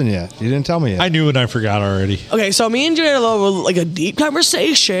 to Yeah. listen yet? You didn't tell me yet. I knew and I forgot already. Okay, so me and Junior had a little, like a deep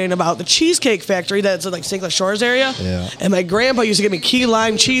conversation about the Cheesecake Factory that's in like St. Clair Shores area. Yeah. And my grandpa used to give me key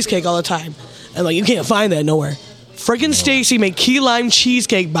lime cheesecake all the time. And like, you can't find that nowhere. Freaking Stacy made key lime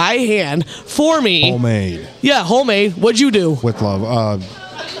cheesecake by hand for me. Homemade Yeah, homemade. What'd you do? with love.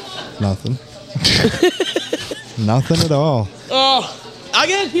 Nothing. Nothing at all. Oh, I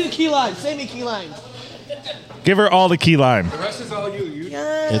got a piece of key lime. Send me key lime. Give her all the key lime.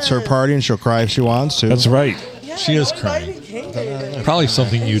 It's her party, and she'll cry if she wants to. That's right. She is crying. Probably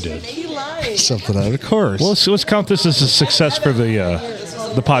something you did. Key lime. Something out of course. Well, let's count this as a success for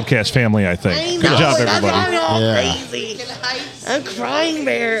the podcast family, I think. Good job, everybody. Yeah. I'm crying,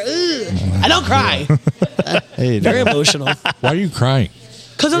 Bear. I don't cry. Hey, Very dude. emotional. Why are you crying?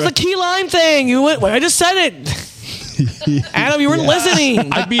 Because it was a key lime thing. You went. Well, I just said it. Adam, you weren't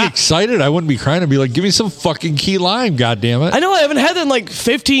listening. I'd be excited. I wouldn't be crying. I'd be like, give me some fucking key lime, goddammit. I know I haven't had that in like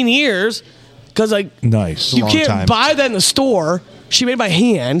 15 years. Because like Nice. you long can't time. buy that in the store. She made it by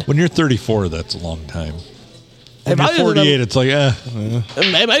hand. When you're 34, that's a long time. When If you're I was in 48, it's like,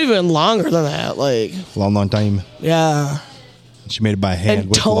 It might have been longer than that. Like, long time. yeah. She made it by hand. And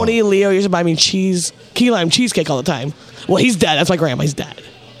with Tony love. Leo used to buy me key lime cheesecake all the time. Well, he's dead. That's my grandma. He's dead.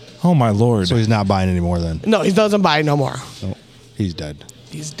 Oh, my Lord. So he's not buying anymore then. No, he doesn't buy it no more. No, he's dead.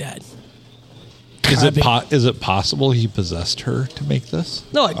 He's dead. is it possible he possessed her to make this?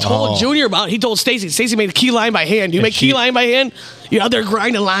 No, I told Junior about it. He told Stacy. Stacy made key lime by hand. You And make key she- lime by hand? You out there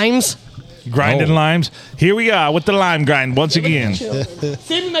grinding limes? Grinding Oh. limes. Here we are with the lime grind once again. Save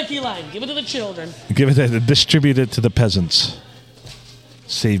me my key lime. Give it to the children. Give it, distribute it to the peasants.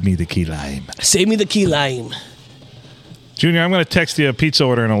 Save me the key lime. Save me the key lime. Junior, I'm going to text you a pizza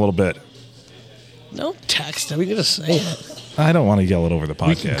order in a little bit. No text. Are we gonna say it? I don't want to yell it over the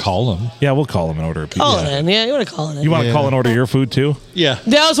podcast. We can call him. Yeah, we'll call him and order a pizza. Call it in. Yeah, you want to call it in. You want to Yeah. call and order your food too? Yeah.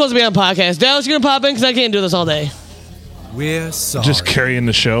 Dallas wants to be on podcast. Dallas, you gonna pop in? Because I can't do this all day. We're sorry. Just carrying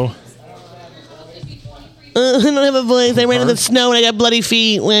the show. I don't have a voice. I ran in the snow and I got bloody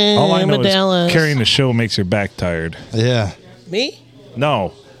feet. When All I I'm know a is Dallas. carrying the show makes your back tired. Yeah. Me?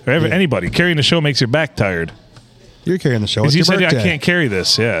 No. Anybody. Carrying the show makes your back tired. You're carrying the show. Because It's you your said I birthday. can't carry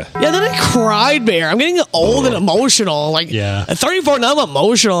this. Yeah. Yeah, then I cried, Bear. I'm getting old and emotional. Like, Yeah. at 34 now, I'm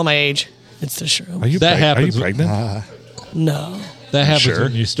emotional at my age. It's the truth. Are you, That Are happens- you pregnant? No. That happens Sure.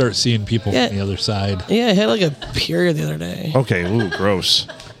 when you start seeing people Yeah. from the other side. Yeah, I had like a period the other day. Okay. Ooh, gross.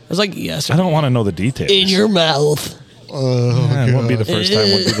 It was like yesterday. I don't want to know the details. In your mouth. Yeah, it won't be the first time.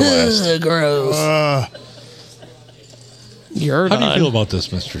 Won't be the last. Gross. You're How do you done. feel about this,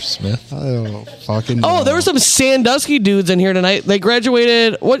 Mr. Smith? I don't fucking Oh, know. there were some Sandusky dudes in here tonight. They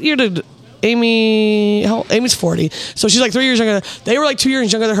graduated. What year did Amy? Amy's 40, so she's like 3 years younger. They were like 2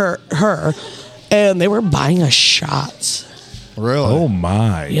 years younger than her, and they were buying us shots. Really? Oh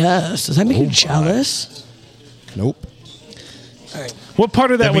my. Yes, does that make you jealous? Nope. What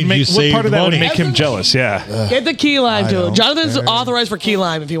part of that, That would means make? you What part of saved that would money. make him jealous? Yeah. Get the key lime I to him. don't Jonathan's care. authorized for key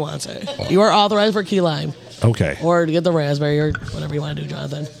lime if he wants it. You are authorized for key lime, Okay. or to get the raspberry, or whatever you want to do,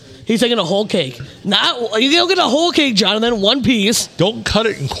 Jonathan. He's taking a whole cake. Not you don't get a whole cake, Jonathan. One piece. Don't cut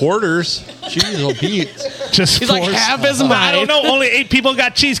it in quarters. Jeez, oh Pete. Just He's like force- half his I mind. don't know. Only 8 people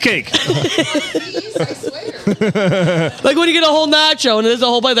got cheesecake. Like when you get a whole nacho and there's a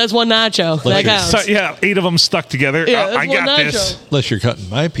whole bite, that's one nacho. That counts. So, yeah, 8 of them stuck together. Yeah, I that's one got nacho. this. Unless you're cutting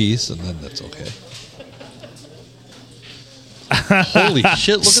my piece, and then that's okay. Holy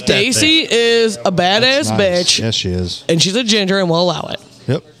shit, look at that thing. Stacy is a badass Nice. bitch, Yes, she is. and she's a ginger, and we'll allow it.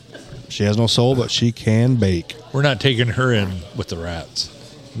 Yep. She has no soul, but she can bake. We're not taking her in with the rats.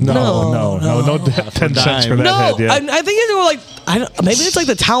 No, no 10 cents for that No, head. Yeah. I think it's more like maybe it's like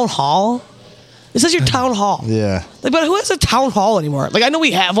the town hall. It says your town hall. Yeah. Like, but who has a town hall anymore? Like I know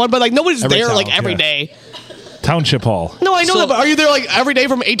we have one, but like nobody's Every there town, like every yeah. day. Township Hall. No, I know So- that, but are you there like every day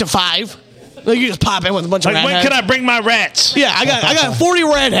from 8 to 5? Like you just pop in with a bunch of Like, when redheads. can I bring my rats? Yeah, I got 40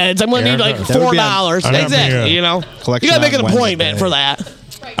 redheads. I'm gonna Yeah, need like that would be $4. on- Exactly. You know, Collection you gotta make on an appointment Wednesday. for that.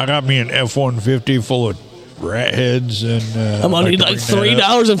 I got me an F-150 full of rat heads, and I'm gonna need like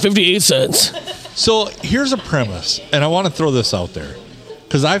 $3.58. So here's a premise, and I want to throw this out there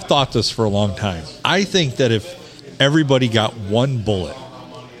because I've thought this for a long time. I think that if everybody got one bullet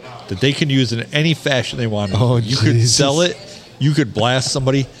that they can use in any fashion they wanted, Oh, you could Jesus. sell it, you could blast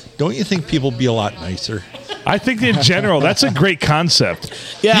somebody. Don't you think people would be a lot nicer? I think in general, that's a great concept.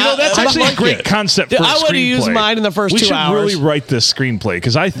 Yeah, you know, that's I actually like a great it. concept Yeah, for a I would've used screenplay. mine in the first we 2 should hours. really write this screenplay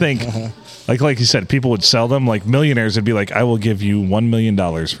because I think, like you said, people would sell them. Like millionaires would be like, "I will give you $1 million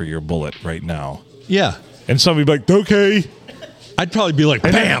for your bullet right now," Yeah. and somebody would be like, "Okay." I'd probably be like,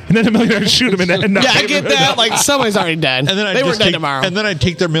 bam. And then a millionaire would shoot him in the head. Yeah, I get that. Like, somebody's already dead. And then I'd they were just dead take, tomorrow. And then I'd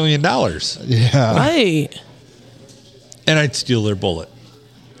take their $1 million. Yeah. Right. And I'd steal their bullet.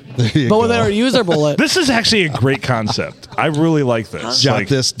 There you But go. when they already used their bullet. This is actually a great concept. I really like this. Jot Like,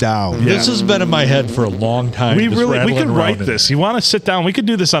 this down. This has been in my head for a long time. we just could rattling write around this. You want to sit down? We could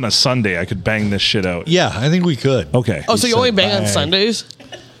do this on a Sunday. I could bang this shit out. Yeah, I think we could. Okay. Oh, so you said only bang on bang. Sundays?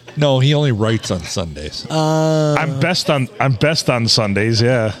 No, he only writes on Sundays. I'm best on Sundays.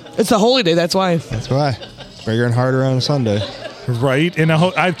 Yeah. It's a holy day. That's why. That's why. Bigger and harder on a Sunday. Right.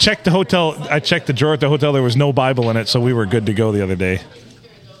 I checked the hotel. I checked the drawer at the hotel. There was no Bible in it, so we were good to go the other day.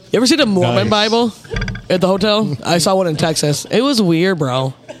 You ever see the Mormon Nice. Bible at the hotel? I saw one in Texas. It was weird,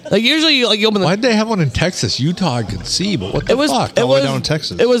 bro. Like usually, you open the. Why'd they have one in Texas? Utah I could see, but what the It was. fuck? It All the way was down in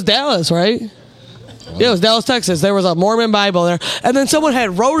Texas. It was Dallas, right? Yeah, it was Dallas, Texas. There was a Mormon Bible there, and then someone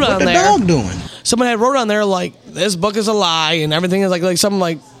had wrote on there. doing? Someone had wrote on there like this book is a lie, and everything is like some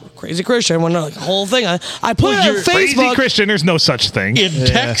like crazy Christian. When like the whole thing, I put it on Crazy Facebook. Christian. There's no such thing. In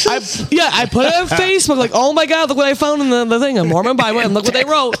Texas? I put it on Facebook, like, oh my God, look what I found in the thing, a Mormon Bible, and look what they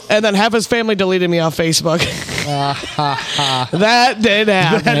wrote. And then half his family deleted me off Facebook. That did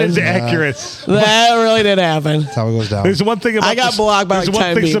happen. That is accurate. That really did happen. That's how it goes down. There's one thing about I got blocked by there's like one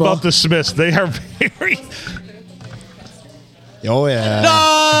 10 thing people. about the Smiths. They are very. Oh,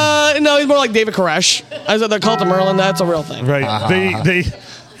 yeah. No, he's more like David Koresh. I said the cult of Merlin. That's a real thing. Right.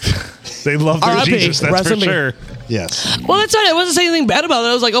 They love their R.I.P. Jesus. That's Rest for in peace. sure. Yes. Well, that's right. I wasn't saying anything bad about it.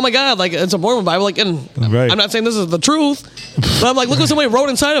 I was like, oh my God, like it's a Mormon Bible. Like, and Right. I'm not saying this is the truth, but I'm like, look what somebody wrote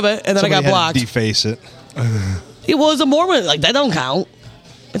inside of it, and then Somebody I got had to blocked. deface it. It was a Mormon. Like that don't count.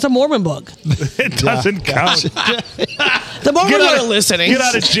 It's a Mormon book. It doesn't count. The Mormons Get out aren't of- listening. Get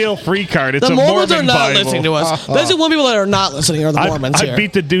out of jail free card. It's The a Mormons Mormon are not Bible. listening to us. That's the one people that are not listening are the Mormons I here.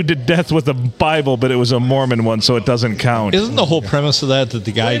 beat the dude to death with a Bible, but it was a Mormon one, so it doesn't count. Isn't the whole premise of that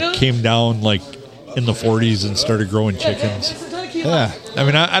the guy came down like in the 40s and started growing chickens? Yeah. I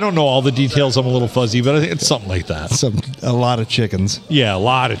mean, I don't know all the details. I'm a little fuzzy, but I think it's something like that. A lot of chickens. Yeah, a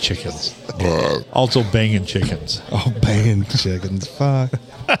lot of chickens. Also banging chickens. Oh, banging chickens. Fuck.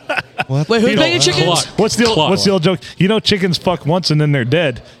 What? Wait, who's You know, banging chickens? Cluck. What's the old joke? You know, chickens fuck once and then they're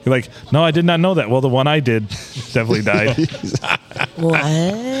dead. You're like, no, I did not know that. Well, the one I did definitely died. What?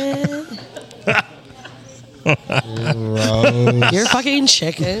 You're fucking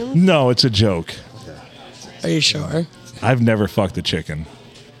chicken? No, it's a joke. Are you sure? I've never fucked a chicken.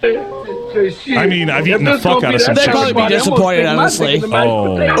 I mean, I've eaten the fuck out of some They'd chicken. probably be disappointed, honestly.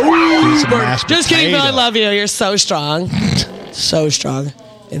 Oh, Just kidding, Phil. I love you. You're so strong. So strong.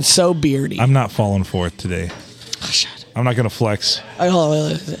 And so beardy. I'm not falling for it today. Oh, shit. I'm not going to flex. All right, hold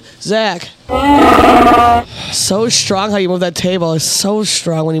on. Wait. Zach. So strong how you move that table. It's so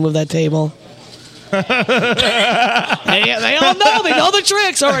strong when you move that table. they all know. They know the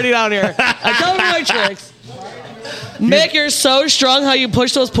tricks already down here. I tell them my tricks. Mick, you're so strong how you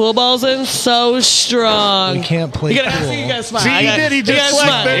push those pool balls in. So strong. We can't play You gotta, pool. see, you gotta smile. See, he did. He just flexed.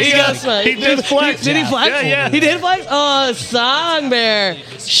 smile. There He you gotta go. smile. He just flexed. Did he flex? Yeah, yeah. He did flex? Oh, song bear.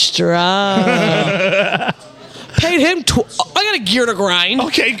 Strong. Paid him. I got a gear to grind.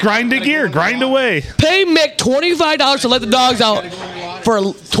 Okay, grind a gear. Grind away. Pay Mick $25 to let the dogs out for a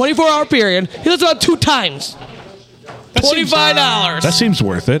 24-hour period. He lets them out 2 times. $25. That seems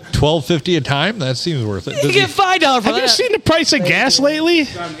worth it. $12.50 a time? That seems worth it. You Does get he- $5 for Have that. you seen the price of gas lately?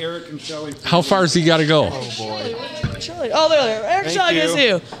 how far has he got to go? Oh, there. Eric Shaw is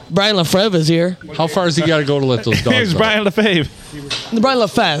here. Brian Lefebvre is here. How far has he got to go to let those dogs Here's out? Brian Lefebvre. Brian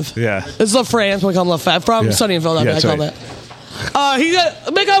Lefebvre. Yeah. It's LaFrance. We call him Lefebvre. From Yeah. Sunny in Philadelphia. Yeah, I call that's that. He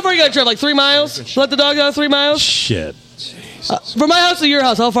got. Make how far you got to drive? Like 3 miles? Let the dog out 3 miles? Shit. From my house to your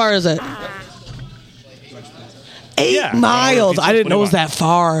house, how far is it? 8 Yeah. miles. I didn't know it was What do you that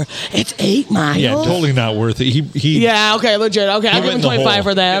far. It's 8 miles. Yeah, totally not worth it. He Yeah, okay, legit. Okay, I'll give went him in the 25 hole.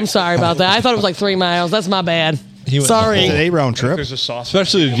 for that. I'm sorry about that. I thought it was like 3 miles. That's my bad. He went in the Sorry. It's an 8-round trip. There's a sauce.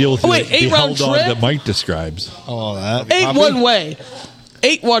 especially to deal with Oh, wait, the 8-round hell dog trip? that Mike describes. Oh, that. 8 one way.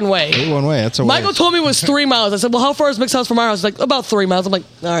 8 one way. 8 one way. That's a Michael ways. told me it was 3 miles. I said, well, how far is Mick's house from our house? He's like, about 3 miles. I'm like,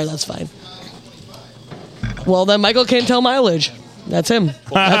 all right, that's fine. Well, then Michael can't tell mileage. That's him.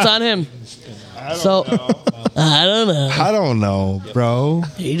 That's on him. I don't know. Bro.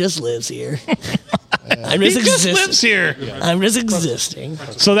 He just lives here. I'm just He just existing. lives here. I'm just existing.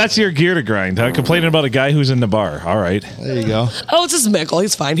 So that's your gear to grind, huh? Complaining about a guy who's in the bar. All right. There you go. Oh, it's just Mickle.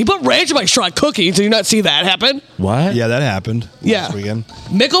 He's fine. He put ranch in my straw cookie. Did you not see that happen? What? Yeah, that happened. Yeah. Last weekend.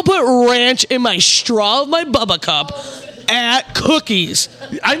 Mickle put ranch in my straw of my Bubba cup at cookies.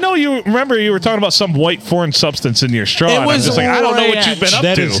 I know you remember you were talking about some white foreign substance in your straw. It and I'm was just like, I don't know what you've been up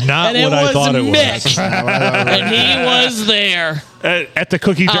That to. is not And what it I was thought it Mick. was. And he was there. At the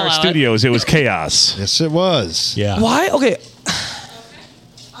Cookie Jar allow it. Studios, it was chaos. Yes, it was. Yeah. Why? Okay.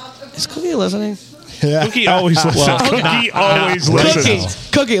 Is Cookie listening? Yeah. Cookie always listens. Cookie always listens.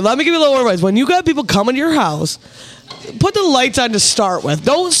 Cookie, let me give you a little more advice. When you got people coming to your house, put the lights on to start with.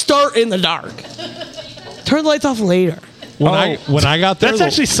 Don't start in the dark. Turn the lights off later. When I got there, That's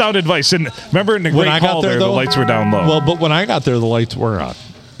actually sound advice. And remember in the when Great I got Hall there, there, the though, lights were down low. Well, but when I got there, the lights were on.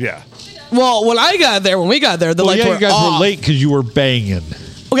 yeah. Well, when we got there, the Well, lights yeah, were you guys off. were late because you were banging.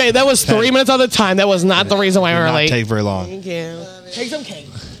 Okay, that was 3 minutes of the time. That was not the reason why we were Not late. take very long. Thank you. Take some cake.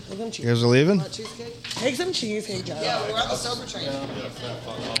 Take some You cheese. guys are leaving? Take some cheesecake, John. Yeah, we're on the sober train.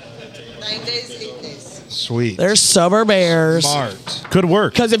 9 days, 8 days. Sweet. They're sober bears. Smart. Good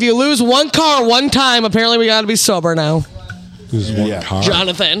work. Because if you lose one car one time, apparently we got to be sober now. There's one Yeah. car.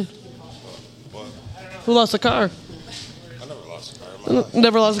 Jonathan. Who lost a car? I never lost a car.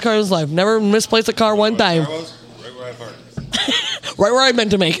 Never lost a car in his life. Never misplaced a car one time. I was right where I parked. Right where I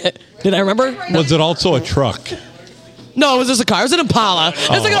meant to make it. Did I remember? Was it also a truck? No, it was just a car. It was an Impala. It's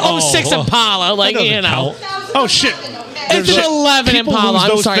like an 06 Impala. Like, you know. Oh, shit. It's an 11 People Impala. lose I'm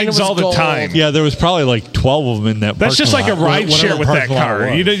those sorry. things it was all the gold. time. Yeah, there was probably like 12 of them in that. That's just like a parking lot. ride Whatever share with that parking lot car.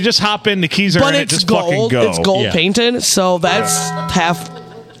 was. You just hop in, the keys are But in it, it's just fucking gold. go. It's gold Yeah. painted. So that's half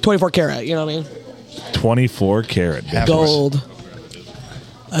 24 karat. You know what I mean? 24 karat. bitch. Gold.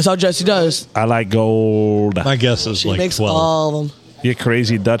 That's how Jesse does. I like gold. My guess is She like makes 12. all of them. You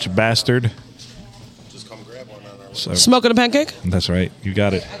crazy Dutch bastard. Just come grab one on our So, Smoking a pancake? that's right. You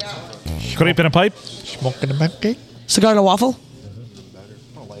got it. Crepe in a pipe? Smoking a pancake? Cigar and a waffle?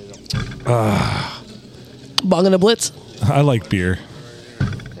 Bong and a blitz? I like beer.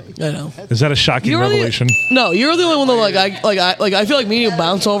 I know. Is that a shocking You're revelation? No, you're the only one that I feel like me and you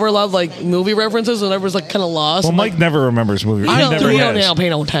bounce over a lot of like movie references and everyone's like kind of lost. Well, I'm Mike like, never remembers movies. I He don't- never we don't has. now pay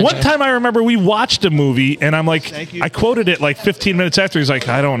no attention. One time I remember we watched a movie and I'm like, I quoted it like 15 minutes after. He's like,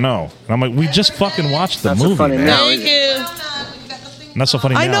 I don't know. And I'm like, we just fucking watched the movie, man. Thank you. Not so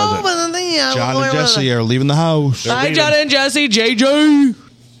funny I now, know, is it? but the thing, yeah, John and Jesse are leaving the house. Hi, John and Jesse, JJ.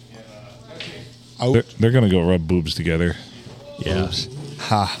 They're going to go rub boobs together. Yeah.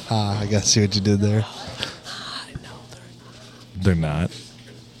 Ha ha. I got to see what you did there. They're not.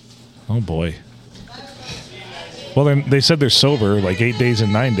 Oh, boy. Well, they said they're sober like 8 days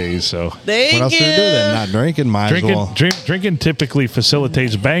and 9 days, so. Thank What else you. do they do then? Not drinking. Might as well. Drinking typically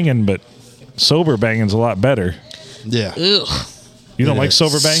facilitates banging, but sober banging's a lot better. Yeah. Ugh. You don't like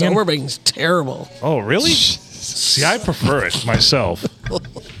sober banging? Sober banging's terrible. Oh, really? See, I prefer it myself.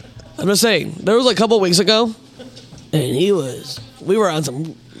 I'm just saying, there was like a couple weeks ago, and we were on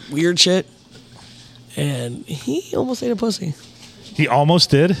some weird shit, and he almost ate a pussy. He almost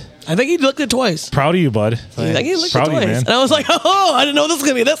did. I think he licked it twice. Proud of you, bud. I think he licked Proud it of you, twice. man. And I was like, oh, I didn't know this was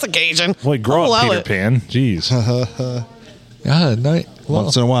going to be this occasion. Boy, grow I'll up, allow Peter it. Pan. Jeez. Yeah, night. Well,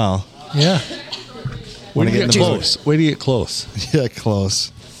 Once in a while. yeah. Way to get in get the close. Way to get close. Yeah,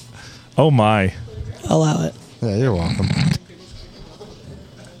 close. Oh, my. I'll allow it. Yeah, you're welcome.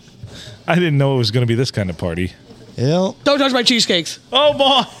 I didn't know it was going to be this kind of party. Yeah. Don't touch my cheesecakes. Oh,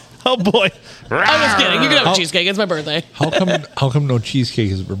 boy. Oh, boy. I'm just kidding. You can have a How- cheesecake. It's my birthday. How come no cheesecake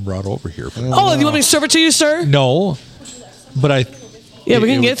has been brought over here? Oh, you want me to serve it to you, sir? No, but Yeah, we it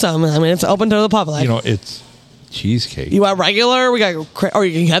can would- get some. I mean, it's open to the public. you know, it's cheesecake. You want regular? We got, or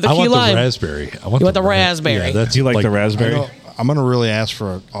you can have the I key want lime. the raspberry. You want the raspberry. Yeah, that's Do you like the raspberry? No, I'm going to really ask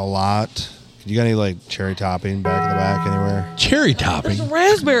for a lot. You got any like cherry topping back in the back anywhere? cherry topping. There's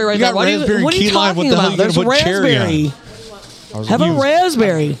raspberry right You there. got raspberry What are you key lime. What talking the hell about? you gonna There's put cherry on? raspberry. I was Have a confused.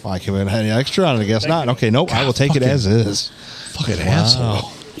 raspberry. Well, I can't have any extra on it. I guess not. Okay, nope. I will take it as is. Fucking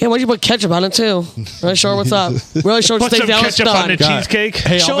asshole. Yeah, why'd you put ketchup on it too? Really sure what's up. Really sure Put it's some how it's ketchup on done. the God. cheesecake.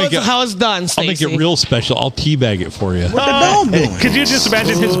 Hey, Show I'll us make it. how it's done, I'll make Stacey. it real special. I'll teabag it for you. Could you just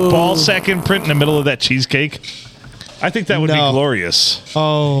imagine his ball sack imprint in the middle of that cheesecake? I think that would be No. glorious.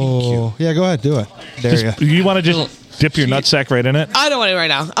 Oh, yeah. Go ahead, do it. There You want to just dip your nutsack right in it? I don't want it right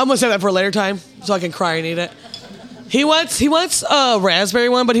now. I'm gonna save that for a later time so I can cry and eat it. He wants a raspberry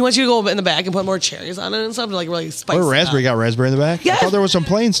one, but he wants you to go in the back and put more cherries on it and stuff to like really spice Or it raspberry. up. Got raspberry in the back? Yes. I thought there was some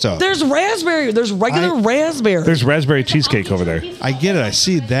plain stuff. There's raspberry. There's regular raspberry. There's raspberry cheesecake over there. I get it. I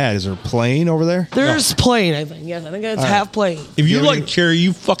see that. Is there plain over there? There's plain, I think. Yes, I think it's half plain. If you have like any- cherry,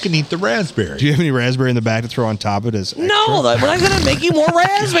 you fucking eat the raspberry. Do you have any raspberry in the back to throw on top of it? As No, we're not gonna make you more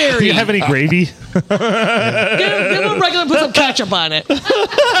raspberry. Do you have any gravy? Get a regular, put some ketchup on it. Get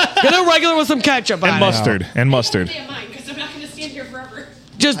a regular with some ketchup on And it. mustard. And mustard. Because I'm not going to stand here forever.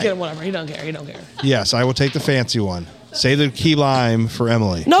 Just get him whatever. He don't care. He don't care. Yes, I will take the fancy one. Save the key lime for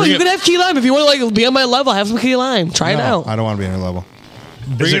Emily. No, Bring you it- can have key lime if you want to like be on my level. Have some key lime. Try it No, out. I don't want to be on her level.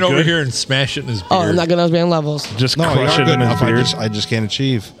 Bring it it over good? here and smash it in his beard. Oh, I'm not gonna be on levels. Just No, crush you're it good in his enough. beard. I just can't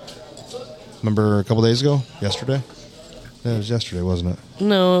achieve. Remember a couple days ago? Yesterday? Yeah, it was yesterday, wasn't it?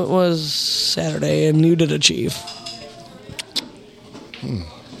 No, it was Saturday, and you did achieve,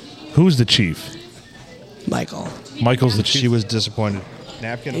 Who's the chief? Michael. Michael's the chief. She was disappointed.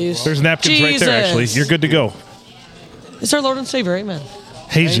 Napkin? He's- There's napkins right there, actually. Jesus. You're good to go. It's our Lord and Savior, amen.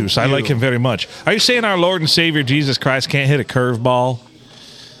 Jesus, I like him very much. Are you saying our Lord and Savior Jesus Christ can't hit a curveball?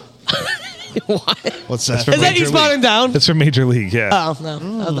 What? What's that? from Is that you Major spawning down? That's from Major League, yeah. Oh no,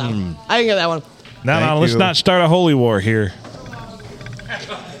 that was that one. I didn't get that one. No, Thank let's you. not start a holy war here.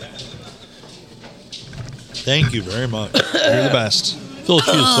 Thank you very much. You're the best. Phil,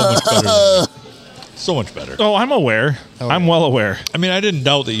 she is so much better than me. So much better. Oh, I'm aware. I'm well aware. I mean, I didn't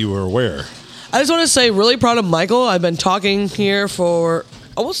doubt that you were aware. I just want to say, really proud of Michael. I've been talking here for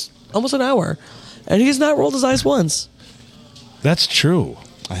almost an hour, and he's not rolled his eyes once. That's true.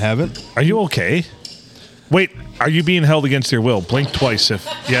 I haven't. Are you okay? Wait, are you being held against your will? Blink twice if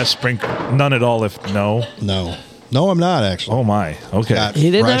yes, blink none at all if no. No. No, I'm not actually. Oh my. Okay. Got He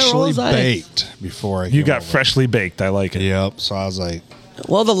did not roll freshly his eyes. baked before I You came got over. freshly baked. I like it. Yep. So I was like,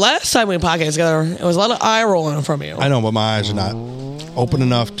 Well, the last time we podcasted together, it was a lot of eye rolling from you. I know, but my eyes are not open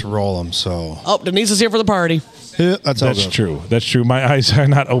enough to roll them. So Oh, Denise is here for the party. yeah, that's all That's good. true. That's true. My eyes are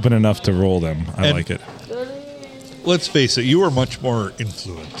not open enough to roll them. I And- like it. Let's face it, you were much more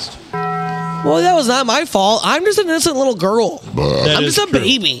influenced. Well, that was not my fault. I'm just an innocent little girl. That I'm is just a true.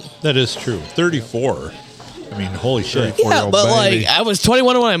 baby. That is true. 34. I mean, holy shit. Yeah, 4-year-old but baby. like I was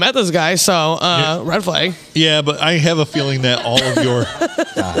 21 when I met this guy, so red flag. Yeah, but I have a feeling that all of your.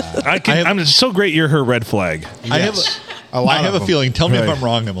 I'm just so great. You're her red flag. I have, Yes. I have a them. feeling. Tell me Right. if I'm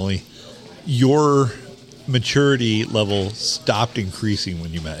wrong, Emily. Your maturity level stopped increasing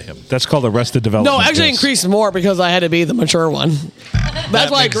when you met him. That's called arrested development. No, actually Yes. increased more because I had to be the mature one. That's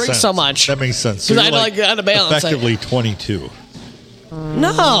That why I makes drink sense. so much. That makes sense. 'Cause I you're had to, like, had to balance it. effectively 22,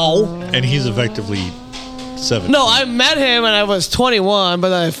 No. and he's effectively 7. No, I met him and I was 21, but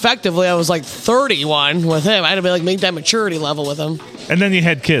then effectively I was like 31 with him. I had to be like make that maturity level with him. And then you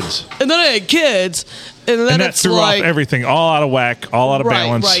had kids, And then I had kids, and then and that it's threw like off everything, all out of whack, all out of right,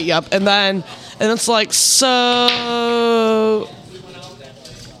 balance. right, yep. And it's like so.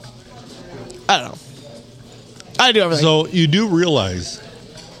 I don't know. I do everything. So you do realize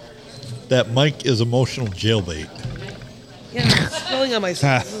that Mike is emotional jailbait. Yeah, I'm spilling on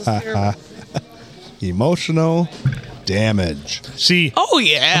myself. This is terrible. Emotional damage. See, Oh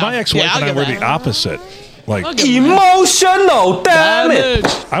yeah, my ex-wife Yeah, I'll and I give were that. the opposite. Like, I'll give that. Emotional damage.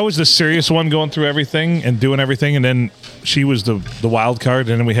 I was the serious one going through everything and doing everything, and then she was the wild card,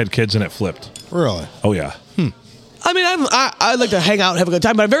 and then we had kids, and it flipped. Really? Oh yeah. I mean, I like to hang out and have a good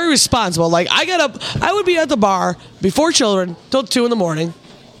time, but I'm very responsible. Like, I would be at the bar before children till 2 in the morning,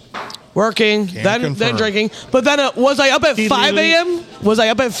 working, then confirm. drinking. But then, was I up at 5 a.m.? Was I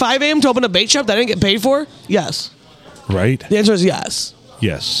up at 5 a.m. to open a bait shop that I didn't get paid for? Yes. Right? The answer is yes.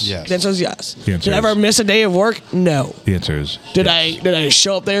 Yes. Yes. The answer is yes. The answer Did I ever is- miss a day of work? No. The answer is Did yes. I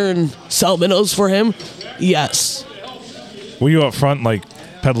show up there and sell minnows for him? Yes. Were you up front, like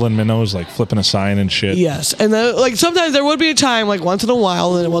peddling minnows, like flipping a sign and shit? Yes. And then, like, sometimes there would be a time, like once in a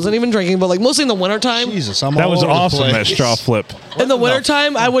while, and it wasn't even drinking, but like mostly in the wintertime. Jesus, I'm That all was over the awesome. That place. straw flip. In the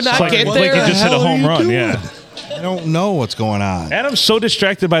wintertime, I would not It's like, get like there. you just hit a hell are home you run. doing? Yeah. I don't know what's going on. Adam's so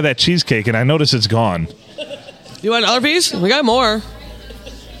distracted by that cheesecake, and I notice it's gone. You want another piece? We got more.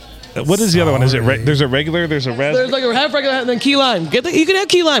 What is the other one? Is it there's a regular? There's a red. There's like a half regular and then key lime. You can have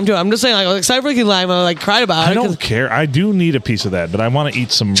key lime too. I'm just saying, like, I was excited for key lime. I like cried about it. I don't 'cause- care. I do need a piece of that, but I want to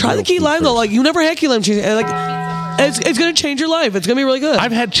eat some. Try real the key food lime though. first. Like, you never had key lime cheese. And, like, it's gonna change your life. It's gonna be really good.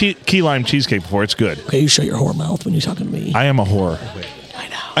 I've had key lime cheesecake before. It's good. Okay, you shut your whore mouth when you're talking to me. I am a whore. I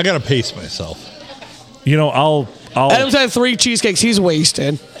know. I gotta pace myself. You know, I'll Adam's had 3 cheesecakes. He's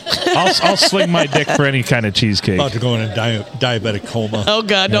wasted. I'll sling my dick for any kind of cheesecake. About to go in a diabetic coma. Oh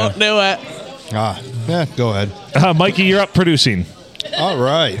God, don't do it. Yeah, go ahead. Mikey, you're up producing. All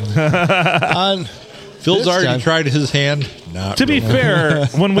right. On Phil's This already time- tried his hand. Not To be really. fair,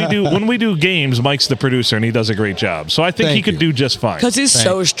 when we do games, Mike's the producer and he does a great job. So I think he Thank could you. do just fine. Because he's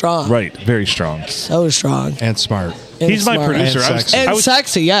so strong. Right, very strong. So strong. and smart. And He's my smart. producer. And I was, sexy. I And was,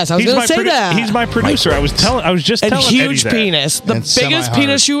 sexy, yes. I was he's going my to say that. He's my producer. I was just and telling huge Eddie that. penis. The And biggest semi-hard.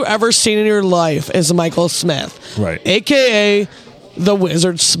 penis you ever seen in your life is Michael Smith. Right. AKA the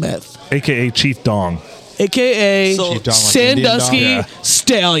Wizard Smith. AKA Chief Dong. AKA So- Chief Dong, like Indian dong? Sandusky Yeah.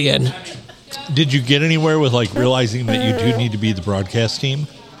 Stallion. Did you get anywhere with like realizing that you do need to be the broadcast team?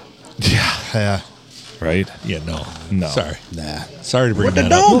 Yeah. right? Yeah, no. No. Sorry. Nah. Sorry to bring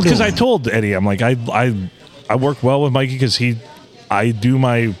that up. Because I told Eddie, I'm like, I work well with Mikey because I do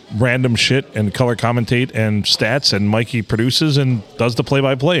my random shit and color commentate and stats, and Mikey produces and does the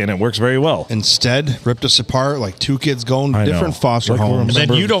play-by-play, and it works very well. Instead, ripped us apart like two kids going to I know. different foster Like we're homes. And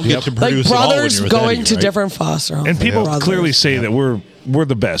then you don't get to Like produce at all when brothers you're with going Eddie, to right? different foster homes. And people Brothers. clearly say that we're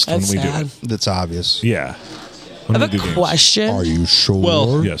the best That's when we sad. do it. That's obvious. Yeah. I When have we do a games. question. Are you sure?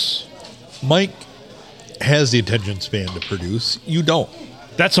 Well, Yes. Mike has the attention span to produce. You don't.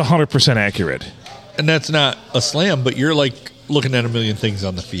 That's 100% accurate. And that's not a slam, but you're like looking at a million things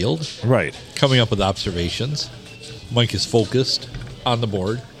on the field, Right. coming up with observations. Mike is focused on the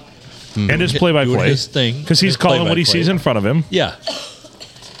board. And his Doing play-by-play. his thing. Because he's His calling what he play-by-play. sees in front of him. Yeah.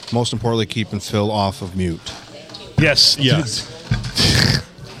 Most importantly, keeping Phil off of mute. Yes. Yes.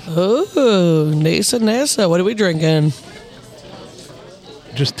 Ooh, NASA. What are we drinking?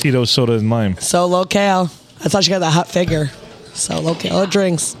 Just Tito's soda and lime. Solo Cal. I thought you got that hot figure. Solo Cal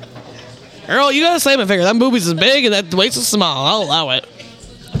drinks. Earl, you got a slam figure. That boobies is big and that waist is small. I'll allow it.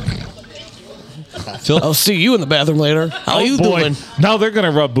 Phil, I'll see you in the bathroom later. How you doing? Now they're going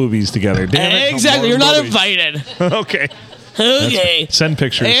to rub boobies together. Damn it. Exactly. You're not Boobies. invited. Okay. Okay. Send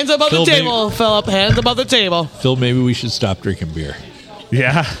pictures. Hands above Phil, the table, Philip. Hands above the table. Phil, maybe we should stop drinking beer.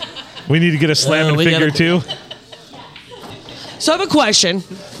 Yeah. We need to get a slamming we figure gotta- too. So I have a question.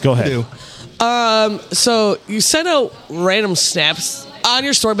 Go ahead. Do. So you send out random snaps on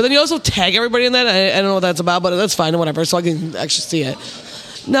your story, but then you also tag everybody in that. I don't know what that's about, but that's fine or whatever, so I can actually see it.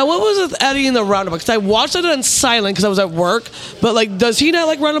 Now, what was with Eddie in the roundabout? Because I watched it on silent because I was at work, but like, does he not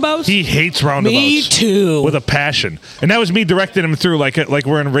like roundabouts? He hates roundabouts. Me too. With a passion. And that was me directing him through like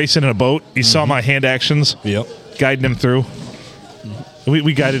we're racing in a boat. He saw my hand actions. Yep. Guiding him through.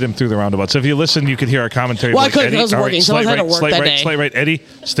 We guided him through the roundabout. So if you listen, you could hear our commentary. Well, I like, couldn't, Eddie, I was all working. Someone slight had to right, work slight that right, day. slight right. Eddie,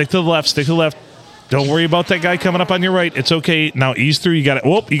 stick to the left, stick to the left. Don't worry about that guy coming up on your right. It's okay. Now ease through. You got to.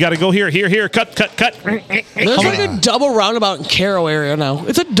 Whoop! You got to go here. Cut. There's like a double roundabout in Caro area now.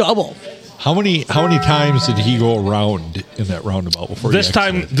 It's a double. How many times did he go around in that roundabout before This he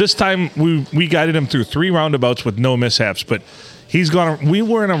time exited? we guided him through 3 roundabouts with no mishaps. But he's gone. We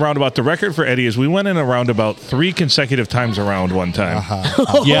were in a roundabout. The record for Eddie is we went in a roundabout 3 consecutive times around one time.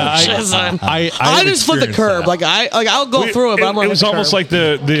 Yeah, Shazam. I just flip the curb. Like I'll go through it, but I'm on It was the almost curb. like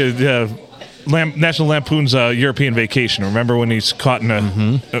the National Lampoon's European Vacation. Remember when he's caught in a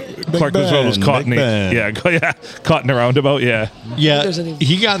Clark Griswold was Ben, caught in Big a Ben. caught in a roundabout. Yeah, Yeah, There's any-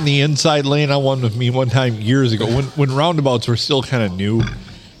 he got in the inside lane on one with me one time years ago when roundabouts were still kind of new,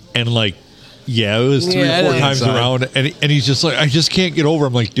 and like, yeah, it was 3 Yeah, or 4 it times is. around, and he's just like, I just can't get over.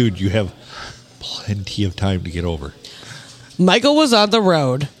 I'm like, dude, you have plenty of time to get over. Michael was on the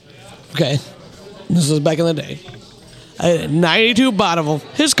road. Okay, this was back in the day. I had a 92 Bonneville,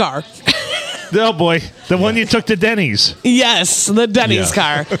 his car. oh boy, the one you took to Denny's. Yes, the Denny's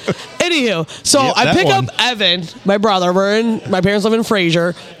Yeah. car. Anywho, so Yep, I that pick one. up Evan, my brother. My parents live in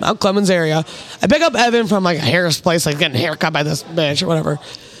Fraser, Mount Clemens area. I pick up Evan from like a hair place, like getting a haircut by this bitch or whatever.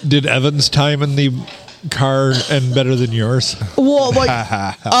 Did Evan's time in the car end better than yours? Well, like,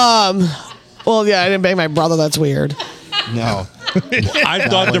 well, yeah, I didn't bang my brother. That's weird. No. I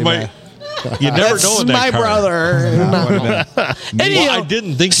thought there might. You never That's know in that my car. brother. No. Anywho, Well, I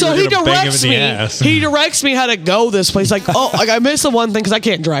didn't think you so were he gonna bang him directs in the me. ass. He directs me how to go this place. Like, oh, like I missed the one thing because I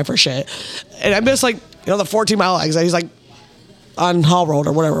can't drive for shit, and I missed like the 14-mile exit. He's like on Hall Road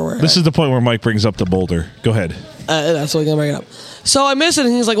or whatever. We're This is the point where Mike brings up the boulder. Go ahead. that's what he's gonna bring it up. So I miss it,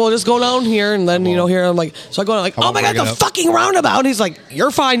 and he's like, "Well, just go down here," and then here I'm like, so I go down like, "Oh my god, bring the it up. fucking roundabout!" And he's like,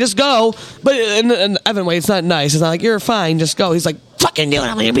 "You're fine, just go." But and Evan, wait, it's not nice. It's not like you're fine, just go. He's like, "Fucking do it,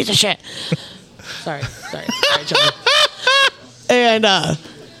 I'm like a piece of shit." Sorry, Johnny. And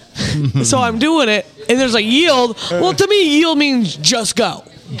so I'm doing it, and there's a yield. Well, to me, yield means just go.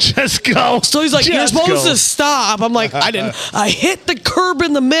 Just go. So he's like, "You're Just supposed go. to stop." I'm like, "I didn't." I hit the curb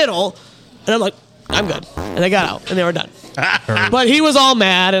in the middle, and I'm like, "I'm good," and I got out, and they were done. But he was all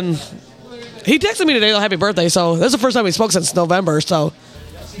mad, and he texted me today, "Happy birthday!" So that's the first time we spoke since November. So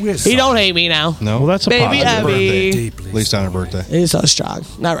he don't hate me now. No. Well, that's a Baby positive. Abby. At least on her birthday. He's so strong.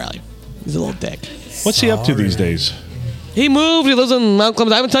 Not really. He's a little dick. What's he up to these days? He moved. He lives in Mount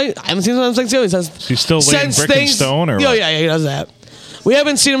Clemens. I haven't seen him since Thanksgiving. He's still laying brick and stone, or yeah, what? yeah, he does that. We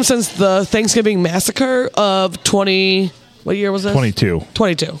haven't seen him since the Thanksgiving massacre of 20. What year was that? 22.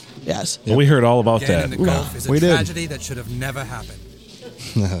 22. Yes. Well, we heard all about Getting that. in the Gulf is a we did. tragedy that should have never happened.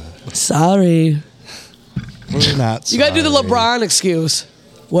 Sorry. We're not. You got to do the sorry. LeBron excuse.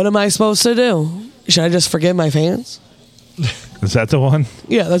 What am I supposed to do? Should I just forgive my fans? Is that the one?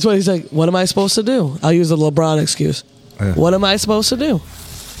 Yeah, that's what he's like. What am I supposed to do? I'll use the LeBron excuse. What am I supposed to do?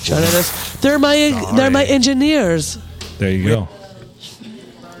 Trying to just, they're my engineers. There you go.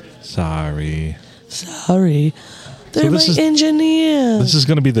 Sorry. Sorry. They're this my is- engineers. This is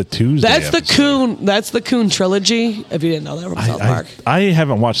going to be the Tuesday. That's the episode. Coon. That's the Coon trilogy. If you didn't know that from South Park, I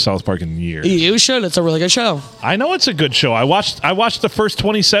haven't watched South Park in years. you should. It's a really good show. I know it's a good show. I watched the first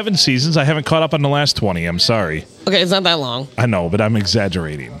 27 seasons. I haven't caught up on the last 20. I'm sorry. Okay, it's not that long. I know, but I'm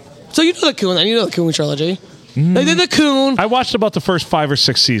exaggerating. So you know the Coon. Then you know the Coon trilogy. They did the Coon. I watched about the first 5 or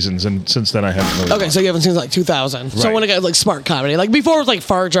 6 seasons, and since then I haven't really. Okay, so you haven't seen like 2000. So Right. when it got like smart comedy, like before it was like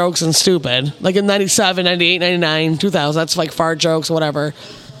fart jokes and stupid, like in 97, 98, 99, 2000, that's like fart jokes, whatever.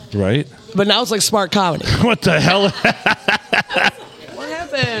 Right? But now it's like smart comedy. What the hell? What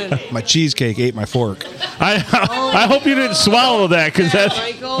happened? My cheesecake ate my fork. I hope you didn't swallow that because that's.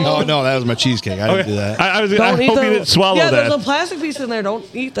 Michael. Oh no, that was my cheesecake. I didn't do that. I hope Don't eat you didn't swallow yeah, that. there's a plastic piece in there. Don't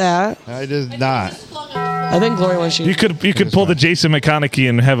eat that. I did not. I think Gloria wants you. You could pull the Jason McConaughey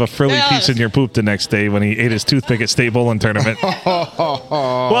and have a frilly Yes. piece in your poop the next day when he ate his toothpick at state bowling tournament.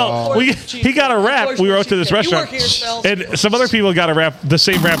 Well, he got a rap. We were out to this You restaurant, work here, Phil. and some other people got a rap, the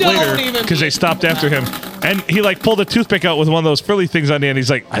same rap Don't later even because they be- stopped after him. And he like pulled a toothpick out with one of those frilly things on the end. He's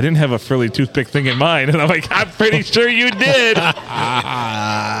like, I didn't have a frilly toothpick thing in mind, and I'm like, I'm pretty sure you did.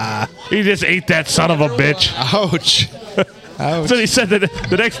 He just ate that son of a bitch. Ouch. Ouch. So he said that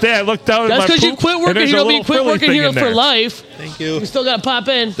the next day I looked down at That's my because you poop, quit and working. there's You a don't mean little quit frilly working thing here in for there. life. Thank you. You still got to pop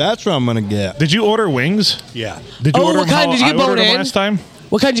in. That's what I'm gonna get. Did you order wings? Yeah. Did you Oh, order what them kind? how Did you get I ordered them bone-in? last time?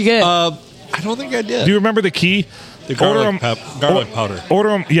 What kind you get? I don't think I did. Do you remember the key? The garlic Order 'em- garlic powder. Order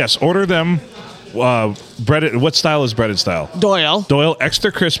them. Yes, order them. Breaded. What style is breaded style? Doyle. Doyle, extra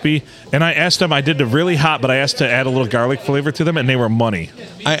crispy. And I asked them. I did the really hot, but I asked to add a little garlic flavor to them, and they were money.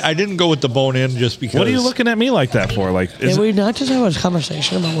 I didn't go with the bone in just because. What are you looking at me like that for? Like, Did we not just have a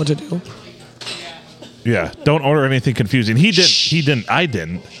conversation about what to do? yeah. Don't order anything confusing. He didn't. He didn't. I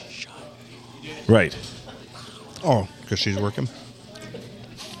didn't. Right. Oh, because she's working.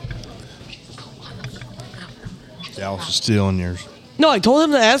 Dallas is stealing yours. No, I told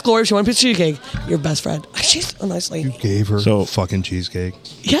him to ask Gloria if she wanted a piece of cheesecake. Your best friend. She's a nice lady. Gave her So- fucking cheesecake.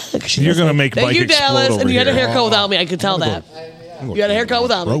 Yeah, 'cause she You're does gonna that. make Thank Mike you, explode Dallas, over and you had a here. haircut without me. I could tell that. You had a haircut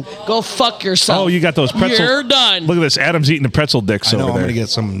without me. Go fuck yourself. Oh, you got those pretzels. You're done. Look at this. Adam's eating the pretzel dicks I know over I'm there. gonna get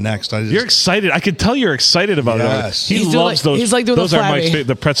some next. I just, You're excited. I can tell you're excited about Yes. it. He He's doing loves like- those. he's like doing those the are Mike's flabby.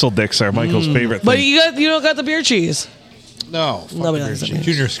 the pretzel dicks are Michael's favorite But thing. you don't got the beer cheese. no. fuck Nobody the likes beer it. cheese.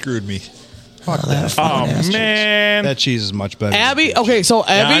 Junior screwed me. Fuck that. Oh man! That cheese is much better. Abby, okay, so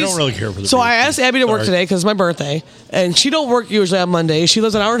Abby. I don't really care for the So beer I asked cheese. Abby to work Sorry. today because it's my birthday, and she don't work usually on Monday. She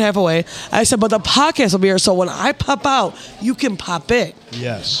lives an hour and a half away. I said, but the podcast will be here, so when I pop out, you can pop in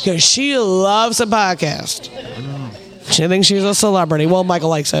Yes. because she loves a podcast. She thinks she's a celebrity. Well, Michael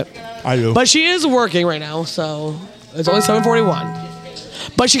likes it, I do. but she is working right now, so it's only 7:41.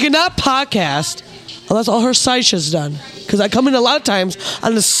 But she cannot podcast unless all her side shit's done. Because I come in a lot of times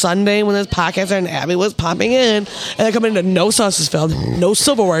on the Sunday when this podcast and Abby was popping in, and I come in to no sauces filled, no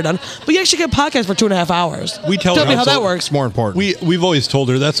silverware done. But you actually get a podcast for 2.5 hours. We tell Tell her me how also- that works. It's more important. We've always told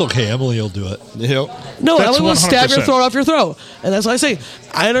her that's okay. Emily will do it. Yep. No, That's Emily will stab your 100%. throat off your throat. And that's why I say,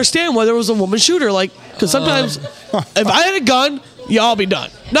 I understand why there was a woman shooter. Like, because sometimes if I had a gun, y'all be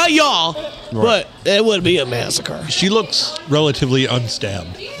done. Not y'all, but it would be a massacre. She looks relatively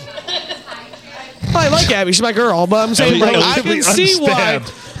unstabbed. I like Abby. She's my girl, but I'm saying like, I Relatively can see why.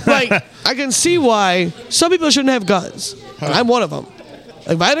 unstabbed. Like I can see why some people shouldn't have guns. And I'm one of them.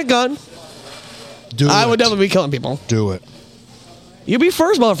 Like, if I had a gun, Do I it. would definitely be killing people. Do it. You be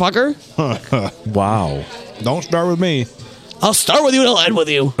first, motherfucker. Wow. Don't start with me. I'll start with you and I'll end with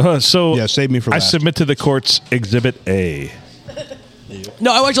you. So Yeah, save me for I that. submit to the courts Exhibit A.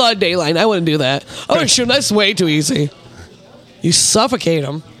 No, I watch a lot of Dayline. I wouldn't do that. I wouldn't shoot 'em. That's way too easy. You suffocate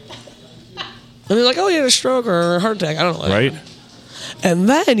them. And they're like, oh, you had a stroke or a heart attack. I don't know. Right? And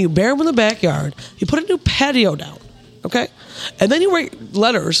then you bury him in the backyard. You put a new patio down, okay? And then you write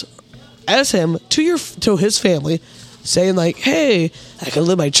letters as him to his family, saying like, "Hey, I can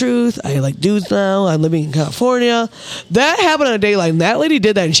live my truth. I like dudes now. I'm living in California." That happened on a Dayline. That lady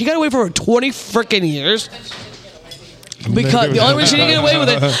did that, and she got away for 20 freaking years. Because the only reason she didn't get away with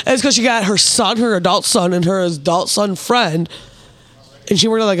it is because she got her son, her adult son, and her adult son friend, and she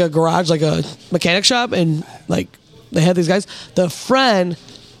worked at like a garage, like a mechanic shop, and like they had these guys. The friend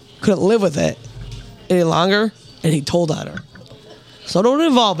couldn't live with it any longer, and he told on her. So don't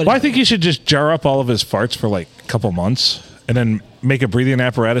involve it. Well, I think he should just jar up all of his farts for like a couple months and then make a breathing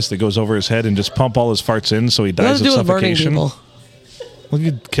apparatus that goes over his head and just pump all his farts in so he What does dies it of do with burning suffocation. people? Well,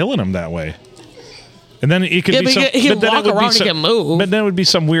 you're killing him that way. And then it could Yeah, be but some, he can but then it walk would be around, he some- can move. But then it would be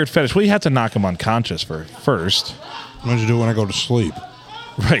some weird fetish. Well, you have to knock him unconscious first. What did you do when I go to sleep?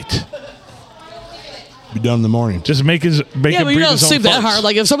 Right. Be done in the morning. Just make Yeah, him but breathe you don't his own sleep that farts. hard.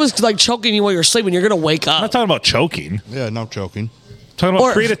 Like if someone's like choking you while you're sleeping, you're gonna wake I'm up. not talking about choking. Yeah, no choking. Talking about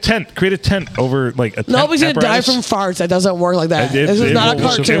Or- create a tent over like a tent Nobody's gonna die apparatus. from farts. That doesn't work like that. It- This is it not a will-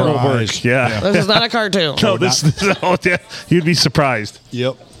 cartoon. It will work. Surprise. Yeah. This is not a cartoon. No, this. Oh, yeah. You'd be surprised.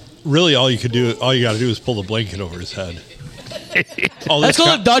 Yep. Really, all you got to do is pull the blanket over his head. All Let's this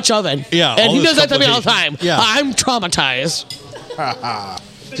go to the Dutch oven. Yeah, and all he this does that to me all the time. complication. Yeah. I'm traumatized.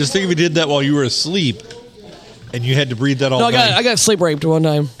 Just think if he did that while you were asleep, and you had to breathe that all No, I night. got sleep raped one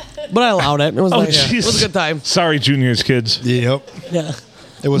time, but I allowed it. It was nice. jeez. It was a good time. Sorry, Junior's kids. Yep. Yeah.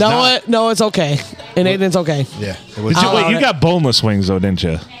 It was No, not. no, it's okay. And Aiden's okay. Yeah. It was. Did you, I'll wait, allow you it. got boneless wings though, didn't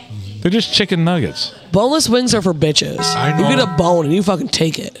you? They're just chicken nuggets. Boneless wings are for bitches. I know. You get a bone and you fucking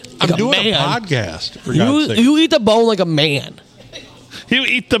take it. Like I'm doing man. a podcast. For God's sake. You eat the bone like a man. You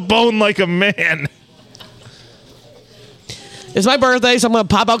eat the bone like a man. It's my birthday, so I'm gonna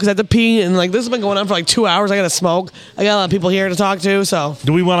pop out because I have to pee, and like this has been going on for like 2 hours. I gotta smoke. I got a lot of people here to talk to, so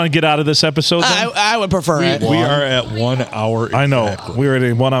Do we want to get out of this episode then? I would prefer it. We are at 1 hour. I know. exactly. We're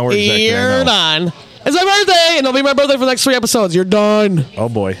at 1 hour exactly. I You're know. done. It's my birthday, and it'll be my birthday for the next 3 episodes. You're done. Oh,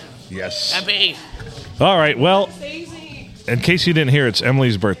 boy. Yes. Happy. All right. Well, in case you didn't hear, it's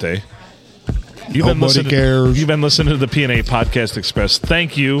Emily's birthday. You've been Nobody listening. cares. You've been listening to the P&A Podcast Express.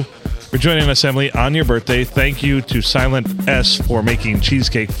 Thank you for joining us, Emily, on your birthday. Thank you to Silent S for making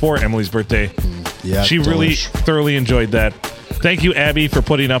cheesecake for Emily's birthday. Yeah, She really delish. thoroughly enjoyed that. Thank you, Abby, for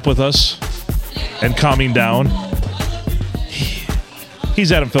putting up with us and calming down.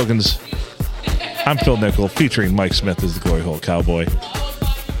 He's Adam Filkins. I'm Phil Nickel, featuring Mike Smith as the Glory Hole Cowboy.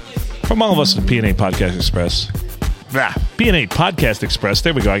 From all of us at P&A Podcast Express. P&A Podcast Express.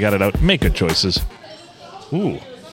 There we go. I got it out. Make good choices. Ooh.